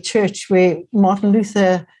ages of the church where Martin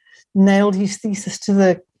Luther nailed his thesis to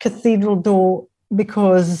the cathedral door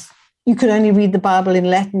because you could only read the Bible in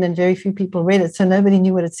Latin and very few people read it, so nobody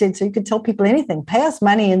knew what it said. So you could tell people anything, pay us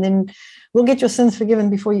money and then we'll get your sins forgiven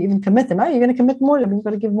before you even commit them. Oh, you're going to commit more of them, you've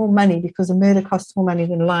got to give more money because a murder costs more money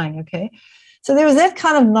than lying, okay? So there was that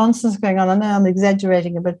kind of nonsense going on. I know I'm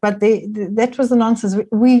exaggerating a bit, but that was the nonsense.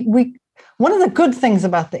 One of the good things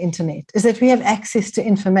about the internet is that we have access to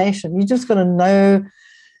information. You just got to know,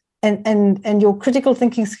 and your critical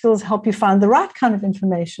thinking skills help you find the right kind of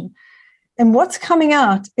information. And what's coming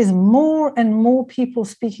out is more and more people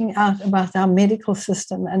speaking out about our medical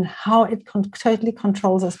system and how it totally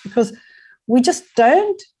controls us, because we just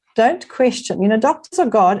don't question. Doctors are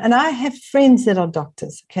God, and I have friends that are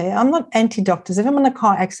doctors, okay? I'm not anti-doctors. If I'm in a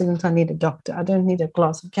car accident, I need a doctor. I don't need a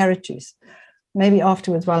glass of carrot juice. Maybe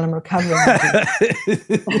afterwards while I'm recovering.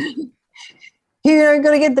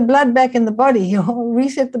 Got to get the blood back in the body or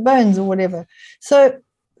reset the bones or whatever. So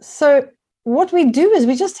what we do is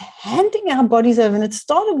we're just handing our bodies over. And it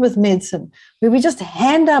started with medicine, where we just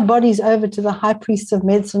hand our bodies over to the high priests of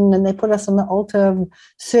medicine, and they put us on the altar of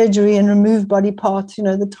surgery and remove body parts. You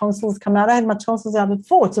know, the tonsils come out. I had my tonsils out at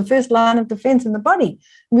 4. It's the first line of defense in the body.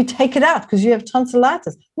 And we take it out because you have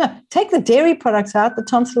tonsillitis. No, take the dairy products out, the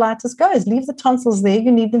tonsillitis goes. Leave the tonsils there.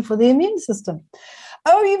 You need them for the immune system.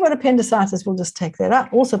 Oh, you've got appendicitis, we'll just take that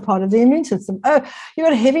out. Also part of the immune system. Oh, you've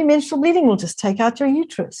got a heavy menstrual bleeding, we'll just take out your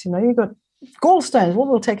uterus. You know, you've got gallstones,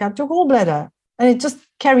 we'll take out your gallbladder. And it just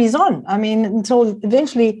carries on. I mean, until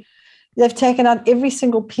eventually they've taken out every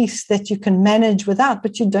single piece that you can manage without,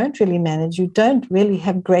 but you don't really manage. You don't really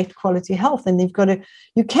have great quality health. And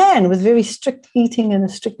you can, with very strict eating and a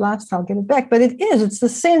strict lifestyle, get it back. But it's the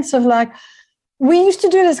sense of like, we used to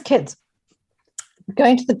do it as kids.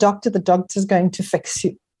 Going to the doctor's going to fix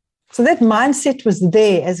you. So that mindset was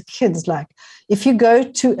there as kids. Like, if you go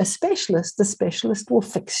to a specialist, the specialist will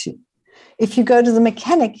fix you. If you go to the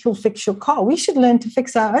mechanic, he'll fix your car. We should learn to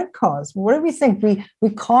fix our own cars. What do we think? We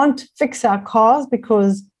can't fix our cars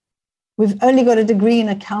because we've only got a degree in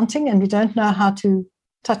accounting and we don't know how to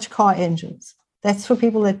touch car engines. That's for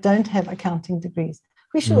people that don't have accounting degrees.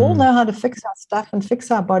 We should all know how to fix our stuff and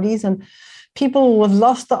fix our bodies. And people have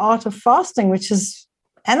lost the art of fasting, which is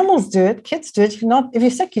animals do it, kids do it. If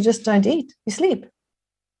you're sick, you just don't eat, you sleep.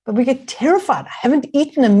 But we get terrified. I haven't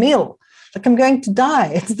eaten a meal. Like, I'm going to die.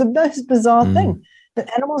 It's the most bizarre thing. But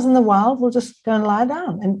animals in the wild will just go and lie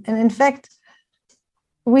down. And in fact,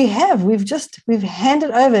 we've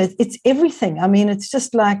handed over. It's everything. I mean, it's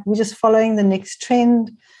just like we're just following the next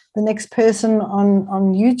trend, the next person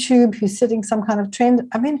on YouTube who's setting some kind of trend.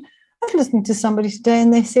 I mean, I was listening to somebody today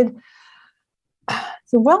and they said,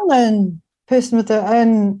 it's a well-known person with their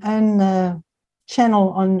own channel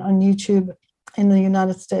on YouTube in the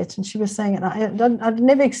United States, and she was saying it. I'd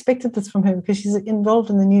never expected this from her because she's involved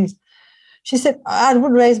in the news. She said, I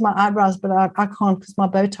would raise my eyebrows, but I can't because my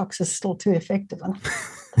Botox is still too effective. And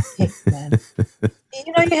heck, man.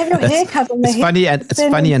 You know, you have your hair cut on the head. It's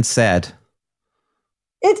funny and sad.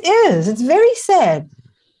 It is. It's very sad.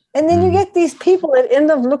 And then you get these people that end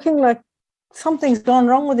up looking like something's gone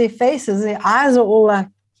wrong with their faces. Their eyes are all like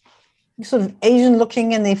sort of Asian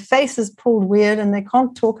looking and their face is pulled weird and they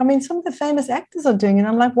can't talk. I mean, some of the famous actors are doing it.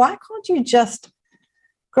 I'm like, why can't you just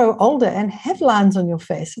grow older and have lines on your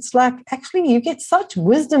face? It's like, actually, you get such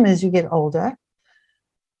wisdom as you get older.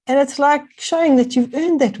 And it's like showing that you've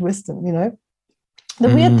earned that wisdom, you know. The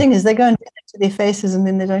weird thing is they go and do it to their faces and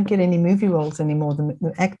then they don't get any movie roles anymore,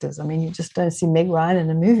 the actors. I mean, you just don't see Meg Ryan in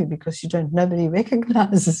a movie because nobody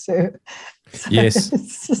recognizes her. So yes.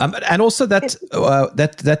 And also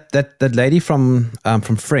that lady from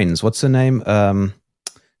Friends, what's her name?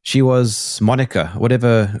 She was Monica,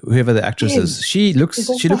 whoever the actress is. She looks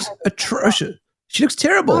atrocious. She looks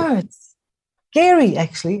terrible. Oh, it's scary,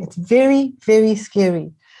 actually. It's very, very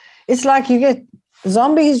scary. It's like you get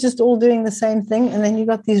zombies just all doing the same thing, and then you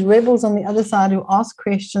got these rebels on the other side who ask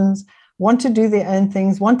questions, want to do their own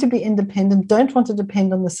things, want to be independent, don't want to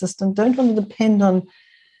depend on the system, don't want to depend on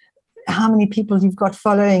how many people you've got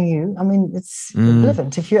following you. I mean, it's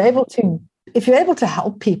relevant. If you're able to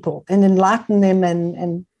help people and enlighten them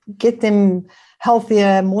and get them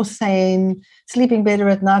healthier, more sane, sleeping better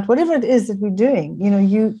at night, whatever it is that we're doing, you know,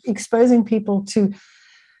 you exposing people to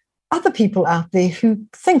other people out there who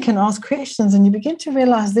think and ask questions, and you begin to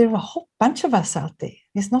realize there are a whole bunch of us out there.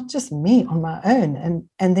 It's not just me on my own.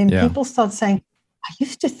 And then people start saying, I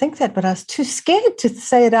used to think that, but I was too scared to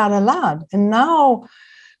say it out aloud. And now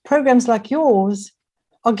programs like yours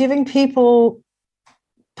are giving people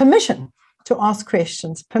permission to ask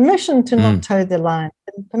questions, permission to not toe the line,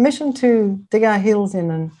 and permission to dig our heels in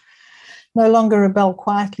and no longer rebel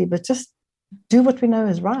quietly, but just do what we know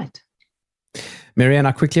is right. Marianne,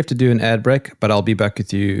 I quickly have to do an ad break, but I'll be back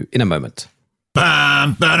with you in a moment.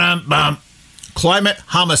 Bam, ba-dum, bam. Climate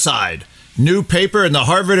homicide. New paper in the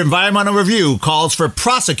Harvard Environmental Review calls for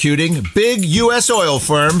prosecuting big U.S. oil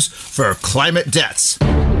firms for climate deaths.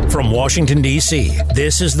 From Washington, D.C.,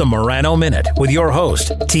 this is the Morano Minute with your host,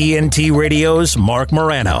 TNT Radio's Mark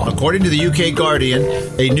Morano. According to the UK Guardian,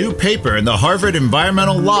 a new paper in the Harvard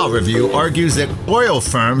Environmental Law Review argues that oil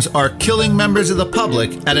firms are killing members of the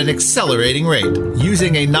public at an accelerating rate.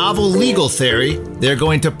 Using a novel legal theory, they're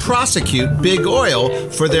going to prosecute big oil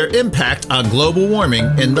for their impact on global warming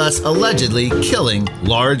and thus allegedly killing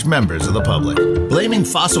large members of the public. Blaming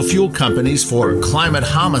fossil fuel companies for climate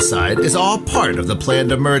homicide is all part of the plan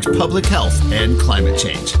to merge public health and climate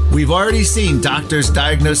change. We've already seen doctors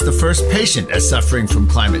diagnose the first patient as suffering from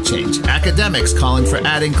climate change. Academics calling for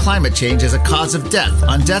adding climate change as a cause of death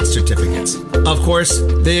on death certificates. Of course,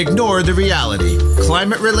 they ignore the reality.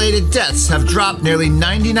 Climate-related deaths have dropped nearly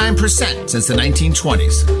 99% since the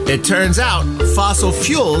 1920s. It turns out fossil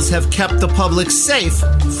fuels have kept the public safe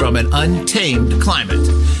from an untamed climate.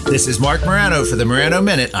 This is Mark Morano for the Morano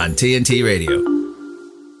Minute on TNT Radio.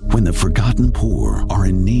 When the forgotten poor are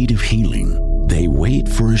in need of healing, they wait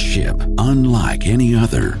for a ship unlike any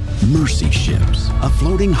other. Mercy Ships, a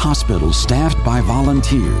floating hospital staffed by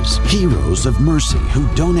volunteers, heroes of mercy who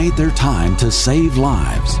donate their time to save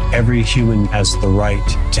lives. Every human has the right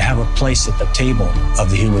to have a place at the table of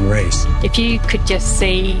the human race. If you could just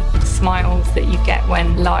see the smiles that you get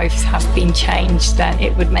when lives have been changed, then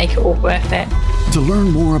it would make it all worth it. To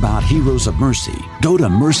learn more about Heroes of Mercy, go to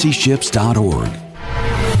mercyships.org.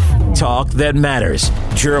 Talk that matters.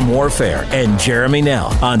 Jerm Warfare and Jeremy Nell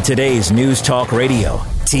on today's News Talk Radio,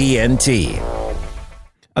 TNT.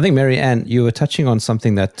 I think, Mary Ann, you were touching on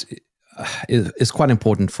something that is quite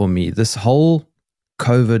important for me. This whole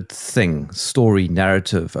COVID story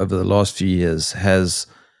narrative over the last few years has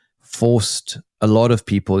forced a lot of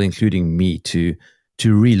people, including me, to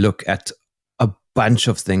relook at a bunch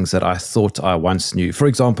of things that I thought I once knew. For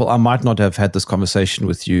example, I might not have had this conversation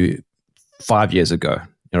with you 5 years ago.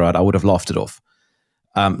 You're right, I would have laughed it off.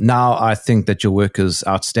 Now I think that your work is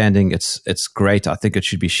outstanding. It's great. I think it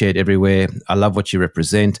should be shared everywhere. I love what you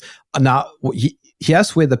represent. Now,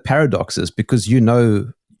 here's where the paradox is, because you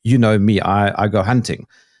know me. I go hunting.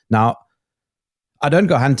 Now, I don't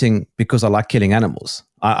go hunting because I like killing animals.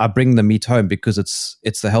 I bring the meat home because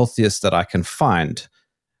it's the healthiest that I can find.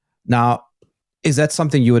 Now, is that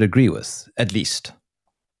something you would agree with, at least?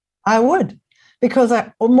 I would. Because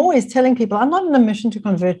I'm always telling people, I'm not on a mission to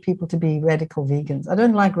convert people to be radical vegans. I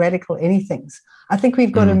don't like radical anythings. I think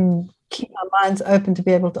we've got to keep our minds open to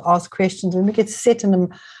be able to ask questions. And we get set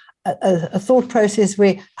in a thought process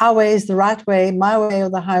where our way is the right way, my way or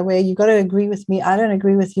the highway. You've got to agree with me. I don't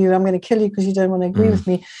agree with you. I'm going to kill you because you don't want to agree with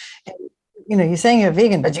me. And, you're saying you're a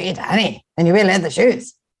vegan, but you eat honey and you wear leather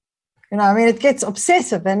shoes. It gets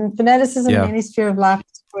obsessive, and fanaticism in any sphere of life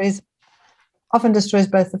often destroys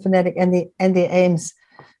both the fanatic and their aims.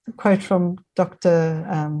 A quote from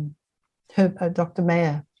Dr.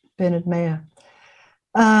 Mayer, Bernard Mayer.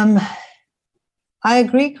 I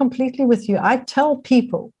agree completely with you. I tell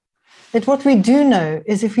people that what we do know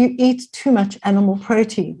is if you eat too much animal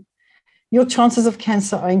protein, your chances of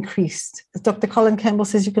cancer are increased. As Dr. Colin Campbell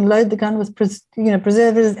says, you can load the gun with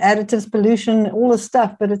preservatives, additives, pollution, all this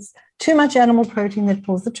stuff, but it's too much animal protein that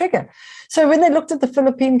pulls the trigger. So when they looked at the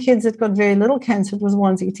Philippine kids that got very little cancer, it was the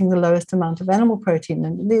ones eating the lowest amount of animal protein.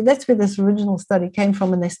 And that's where this original study came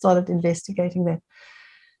from, and they started investigating that.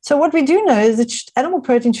 So what we do know is that animal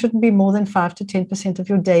protein shouldn't be more than 5 to 10% of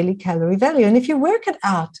your daily calorie value. And if you work it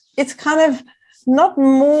out, it's kind of not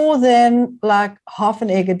more than like half an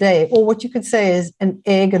egg a day, or what you could say is an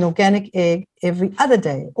organic egg every other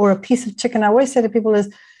day, or a piece of chicken. I always say to people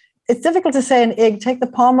it's difficult to say an egg, take the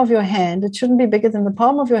palm of your hand. It shouldn't be bigger than the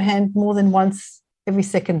palm of your hand more than once every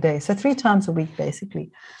second day. So 3 times a week, basically.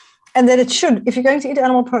 And that it should, if you're going to eat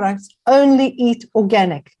animal products, only eat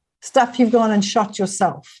organic stuff you've gone and shot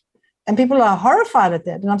yourself. And people are horrified at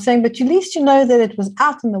that. And I'm saying, but at least you know that it was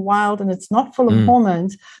out in the wild and it's not full of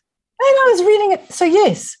hormones. And I was reading it. So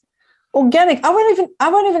yes, organic. I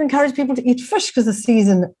won't even encourage people to eat fish because the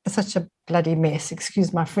season is such a bloody mess.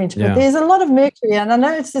 Excuse my French, but there's a lot of mercury, and I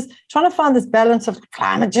know it's just trying to find this balance of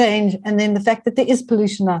climate change and then the fact that there is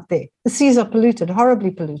pollution out there. The seas are polluted, horribly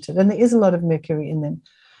polluted, and there is a lot of mercury in them.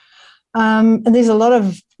 And there's a lot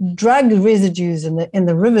of drug residues in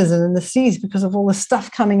the rivers and in the seas because of all the stuff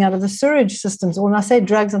coming out of the sewage systems. Or when I say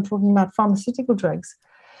drugs, I'm talking about pharmaceutical drugs.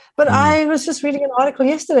 But I was just reading an article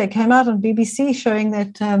yesterday, came out on BBC, showing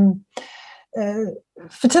that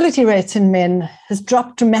fertility rates in men has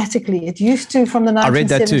dropped dramatically. It used to, from the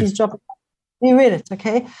 1970s, drop. You read it,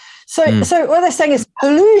 okay? So what they're saying is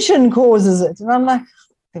pollution causes it. And I'm like,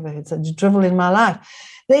 I've never heard such drivel in my life.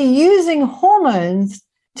 They're using hormones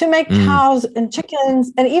to make cows and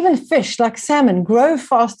chickens and even fish like salmon grow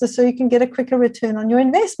faster so you can get a quicker return on your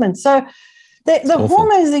investment. So the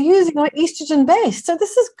hormones they're using are estrogen-based. So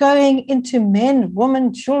this is going into men,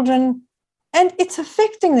 women, children, and it's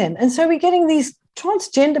affecting them. And so we're getting these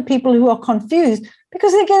transgender people who are confused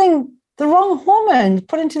because they're getting the wrong hormones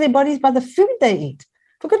put into their bodies by the food they eat.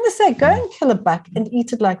 For goodness sake, go and kill a buck and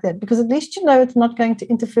eat it like that, because at least you know it's not going to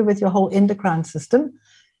interfere with your whole endocrine system.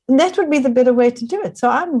 And that would be the better way to do it. So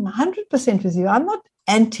I'm 100% with you. I'm not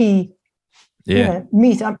anti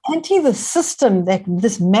meat. I'm anti the system, that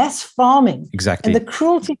this mass farming. Exactly. And the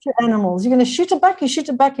cruelty to animals. You're going to shoot a buck,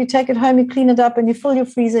 you take it home, you clean it up, and you fill your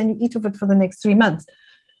freezer and you eat of it for the next 3 months.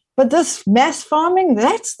 But this mass farming,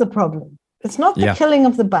 that's the problem. It's not the killing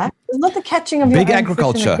of the buck. It's not the catching of big your own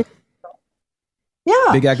agriculture.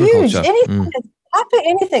 Yeah, big agriculture.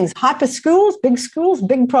 Huge. Hyper schools,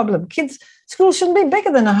 big problem. Schools shouldn't be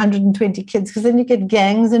bigger than 120 kids, because then you get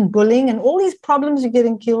gangs and bullying and all these problems you get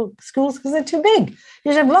in schools because they're too big.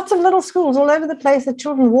 You should have lots of little schools all over the place that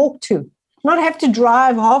children walk to, not have to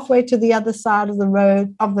drive halfway to the other side of the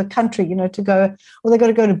road of the country, to go, or they've got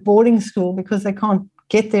to go to boarding school because they can't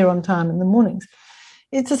get there on time in the mornings.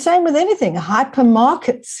 It's the same with anything.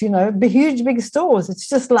 Hypermarkets, huge, big stores. It's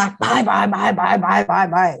just like buy.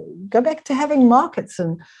 Go back to having markets.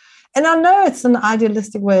 And I know it's an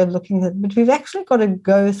idealistic way of looking at it, but we've actually got to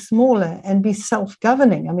go smaller and be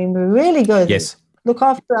self-governing. I mean, we really go there. Yes. Look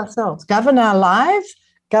after ourselves. Govern our lives,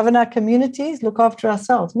 govern our communities, look after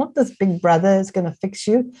ourselves. Not this big brother is going to fix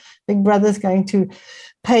you. Big brother is going to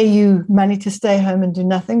pay you money to stay home and do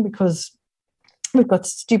nothing because we've got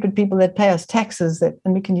stupid people that pay us taxes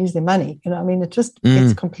and we can use their money. It just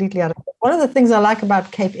gets completely out of it. One of the things I like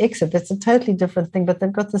about Cape Exit, that's a totally different thing, but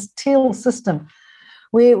they've got this teal system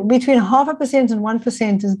where between 0.5% and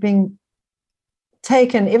 1% is being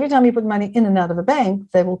taken. Every time you put money in and out of a bank,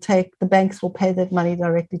 the banks will pay that money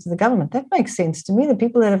directly to the government. That makes sense to me. The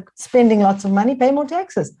people that are spending lots of money pay more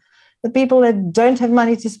taxes. The people that don't have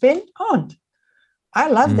money to spend aren't. I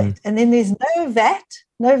love that. And then there's no VAT,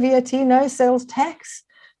 no VAT, no sales tax,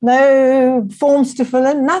 no forms to fill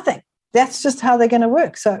in, nothing. That's just how they're going to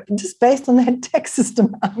work. So just based on that tax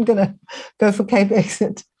system, I'm going to go for Cape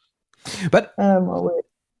Exit. But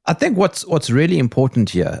I think what's really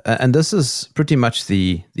important here, and this is pretty much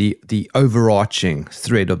the overarching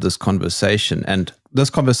thread of this conversation, and this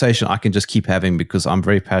conversation I can just keep having because I'm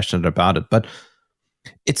very passionate about it, but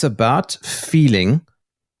it's about feeling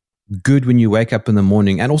good when you wake up in the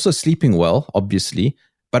morning and also sleeping well, obviously,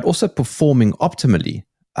 but also performing optimally.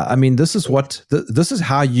 This is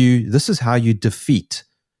how you defeat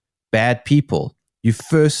bad people. You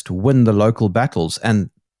first win the local battles, and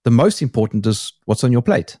the most important is what's on your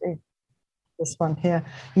plate. This one here,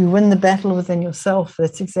 you win the battle within yourself.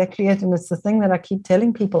 That's exactly it, and it's the thing that I keep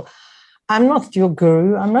telling people. I'm not your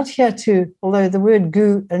guru. I'm not here to, although the word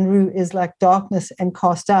gu and ru is like darkness and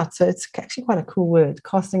cast out. So it's actually quite a cool word,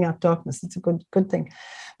 casting out darkness. It's a good thing.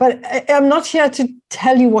 But I'm not here to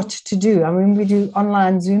tell you what to do. We do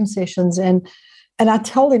online Zoom sessions and I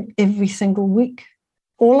tell them every single week,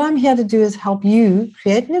 all I'm here to do is help you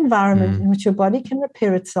create an environment in which your body can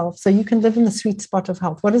repair itself so you can live in the sweet spot of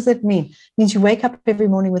health. What does that mean? It means you wake up every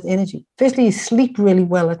morning with energy. Firstly, you sleep really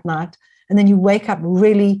well at night, and then you wake up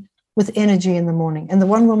really with energy in the morning. And the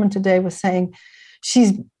one woman today was saying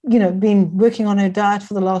she's, been working on her diet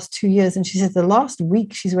for the last 2 years. And she said the last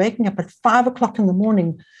week she's waking up at 5 o'clock in the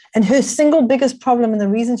morning. And her single biggest problem and the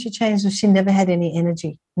reason she changed was she never had any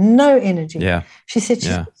energy, no energy. Yeah. She said she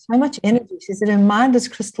had so much energy. She said her mind is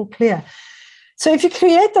crystal clear. So if you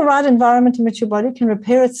create the right environment in which your body can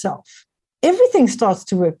repair itself, everything starts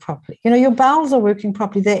to work properly. Your bowels are working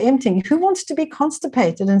properly. They're emptying. Who wants to be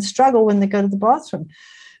constipated and struggle when they go to the bathroom?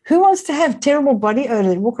 Who wants to have terrible body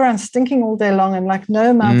odor, walk around stinking all day long and like no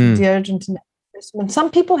amount of deodorant? And some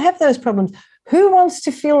people have those problems. Who wants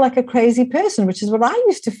to feel like a crazy person, which is what I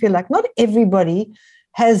used to feel like? Not everybody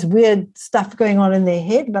has weird stuff going on in their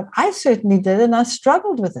head, but I certainly did, and I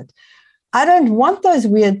struggled with it. I don't want those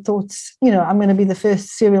weird thoughts. I'm going to be the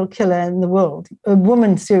first serial killer in the world, a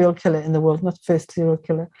woman serial killer in the world, not first serial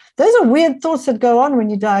killer. Those are weird thoughts that go on when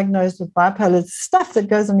you're diagnosed with bipolar. It's stuff that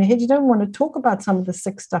goes on in your head. You don't want to talk about some of the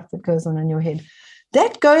sick stuff that goes on in your head.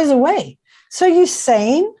 That goes away. So you're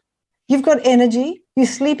sane, you've got energy, you're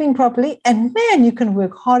sleeping properly, and man, you can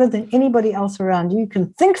work harder than anybody else around you. You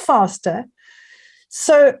can think faster.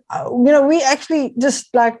 So, we actually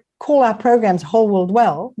just call our programs Whole World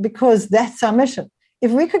Well, because that's our mission.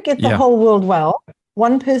 If we could get the whole world well,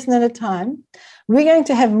 one person at a time, we're going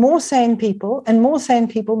to have more sane people, and more sane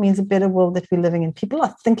people means a better world that we're living in. People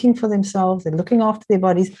are thinking for themselves, they're looking after their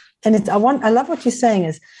bodies. And I love what you're saying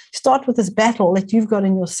is start with this battle that you've got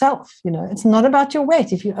in yourself. It's not about your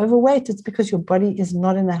weight. If you're overweight, it's because your body is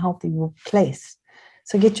not in a healthy place.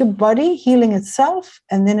 So get your body healing itself,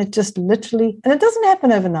 and then it just literally, and it doesn't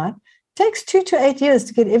happen overnight. It takes 2 to 8 years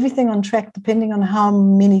to get everything on track, depending on how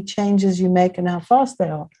many changes you make and how fast they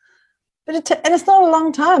are. And it's not a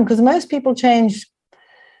long time, because most people change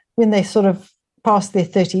when they sort of past their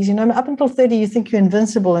 30s. You know, up until 30, you think you're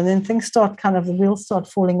invincible, and then things start the wheels start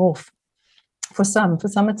falling off. For some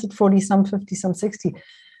it's at 40, some 50, some 60.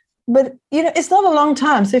 But, you know, it's not a long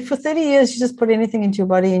time. So for 30 years, you just put anything into your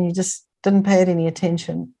body and you just didn't pay it any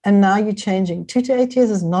attention. And now you're changing. 2 to 8 years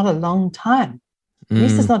is not a long time. At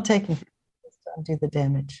least it's not taking to undo the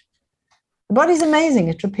damage. The body's amazing.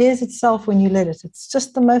 It repairs itself when you let it. It's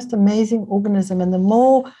just the most amazing organism. And the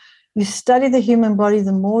more you study the human body,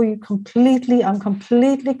 the more I'm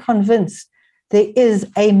completely convinced there is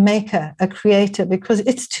a maker, a creator, because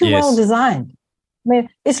it's too well designed. I mean,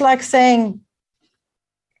 it's like saying,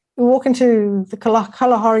 you walk into the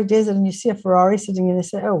Kalahari Desert and you see a Ferrari sitting in, and you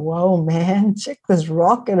say, oh, whoa, man, check this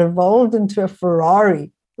rock. It evolved into a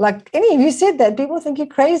Ferrari. Like, any of you said that, people think you're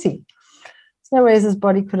crazy. There's no ways this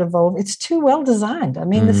body could evolve. It's too well designed. I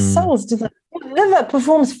mean, the cells do that. Your liver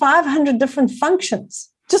performs 500 different functions.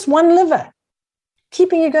 Just one liver,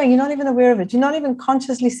 keeping you going. You're not even aware of it. You're not even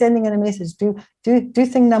consciously sending in a message. Do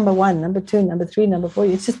thing number 1, number 2, number 3, number 4.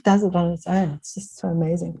 It just does it on its own. It's just so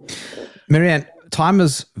amazing. Marianne, time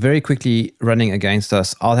is very quickly running against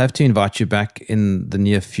us. I'll have to invite you back in the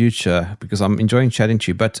near future because I'm enjoying chatting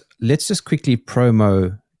to you. But let's just quickly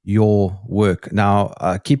promo your work. Now,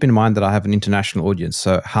 keep in mind that I have an international audience.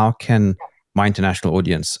 So how can my international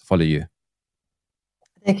audience follow you?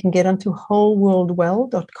 They can get onto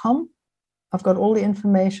wholeworldwell.com. I've got all the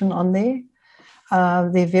information on there. There are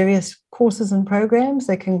various courses and programs.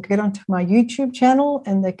 They can get onto my YouTube channel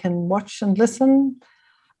and they can watch and listen.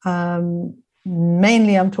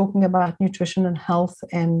 Mainly I'm talking about nutrition and health,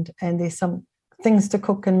 and there's some things to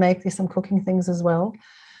cook and make. There's some cooking things as well.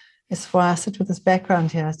 It's why I sit with this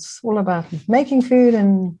background here. It's all about making food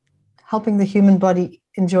and helping the human body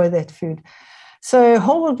enjoy that food. So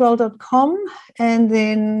wholeworldwell.com, and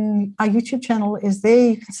then our YouTube channel is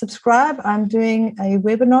there. You can subscribe. I'm doing a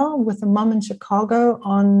webinar with a mom in Chicago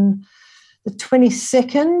on the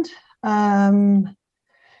 22nd.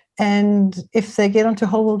 And if they get onto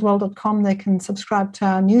wholeworldwell.com, they can subscribe to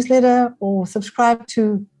our newsletter or subscribe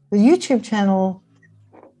to the YouTube channel.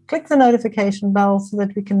 Click the notification bell so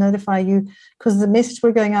that we can notify you, because the message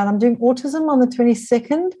we're going out. I'm doing autism on the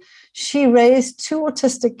 22nd. She raised 2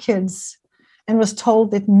 autistic kids and was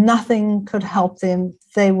told that nothing could help them.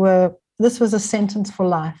 This was a sentence for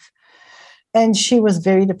life. And she was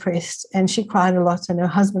very depressed and she cried a lot and her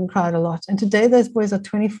husband cried a lot. And today those boys are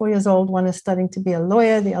 24 years old. One is studying to be a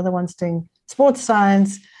lawyer. The other one's doing sports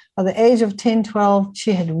science. By the age of 10, 12,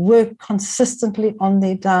 she had worked consistently on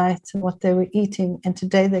their diet and what they were eating. And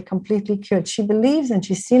today they're completely cured. She believes, and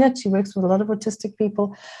she's seen it, she works with a lot of autistic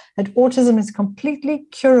people, that autism is completely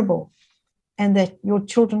curable and that your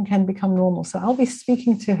children can become normal. So I'll be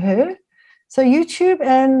speaking to her. So YouTube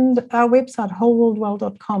and our website,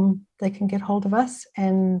 wholeworldwell.com, they can get hold of us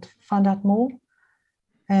and find out more.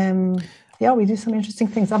 We do some interesting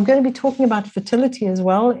things. I'm going to be talking about fertility as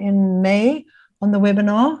well in May on the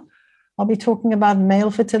webinar. I'll be talking about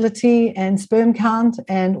male fertility and sperm count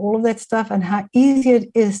and all of that stuff and how easy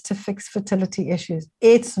it is to fix fertility issues.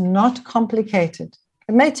 It's not complicated.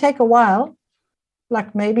 It may take a while,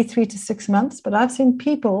 like maybe 3 to 6 months, but I've seen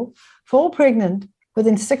people fall pregnant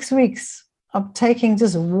within 6 weeks of taking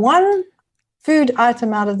just one food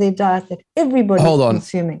item out of their diet that everybody is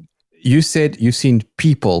consuming. You said you've seen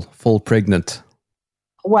people fall pregnant.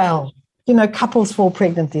 Well, couples fall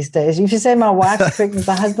pregnant these days. If you say my wife's pregnant,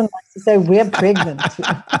 the husband likes to say we're pregnant.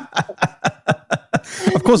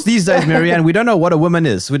 Of course, these days, Marianne, we don't know what a woman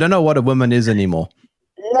is. We don't know what a woman is anymore.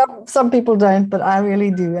 No, some people don't, but I really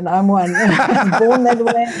do, and I'm one. I was born that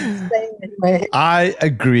way and staying that way. I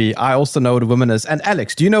agree. I also know what a woman is. And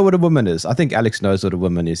Alex, do you know what a woman is? I think Alex knows what a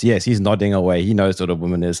woman is. Yes, he's nodding away. He knows what a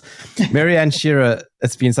woman is. Marianne Shearer,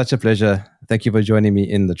 it's been such a pleasure. Thank you for joining me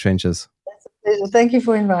in the trenches. It's a pleasure. Thank you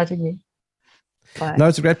for inviting me. Bye. No,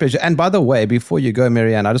 it's a great pleasure. And by the way, before you go,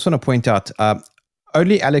 Marianne, I just want to point out,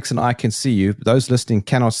 only Alex and I can see you. Those listening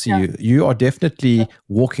cannot see you. You are definitely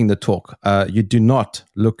walking the talk. You do not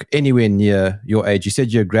look anywhere near your age. You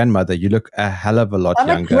said you're a grandmother. You look a hell of a lot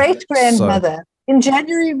younger. I'm a great-grandmother. So, in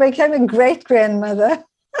January, I became a great-grandmother.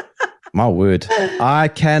 My word. I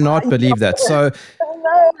cannot believe that. So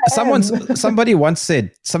somebody once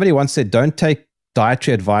said, don't take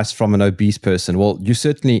dietary advice from an obese person. Well, you're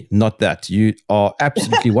certainly not that. You are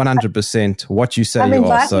absolutely 100% what you say you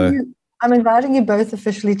are. So I'm inviting you both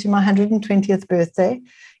officially to my 120th birthday.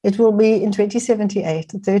 It will be in 2078,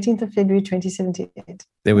 the 13th of February, 2078.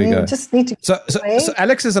 There we go. Just need to. So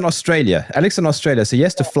Alex is in Australia. So he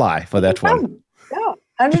has to fly for that one. Yeah,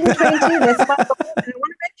 120. That's my goal. And I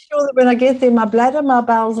want to make sure that when I get there, my bladder, my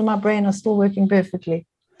bowels, and my brain are still working perfectly.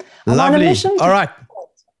 Lovely. All right.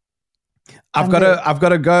 I've got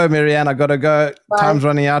to go, Marianne. I've got to go. Bye. Time's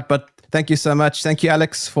running out, but thank you so much. Thank you,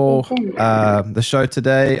 Alex, for the show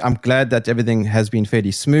today. I'm glad that everything has been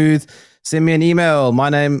fairly smooth. Send me an email.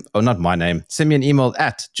 Send me an email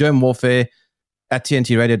at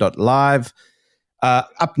jermwarfare@tntradio.live.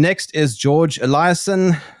 Up next is George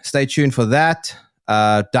Eliasson. Stay tuned for that.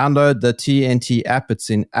 Download the TNT app. It's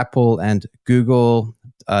in Apple and Google.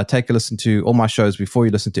 Take a listen to all my shows before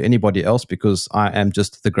you listen to anybody else, because I am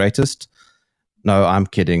just the greatest. No, I'm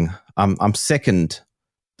kidding. I'm second.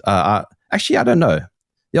 Actually, I don't know.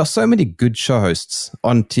 There are so many good show hosts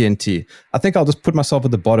on TNT. I think I'll just put myself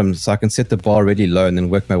at the bottom so I can set the bar really low and then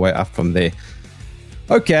work my way up from there.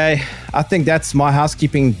 Okay, I think that's my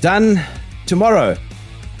housekeeping done. Tomorrow,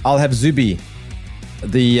 I'll have Zubi,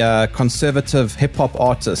 the conservative hip-hop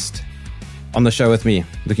artist, on the show with me.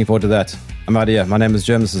 Looking forward to that. I'm out of here. My name is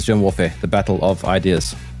Jerm. This is Jerm Warfare, the battle of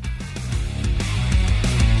ideas.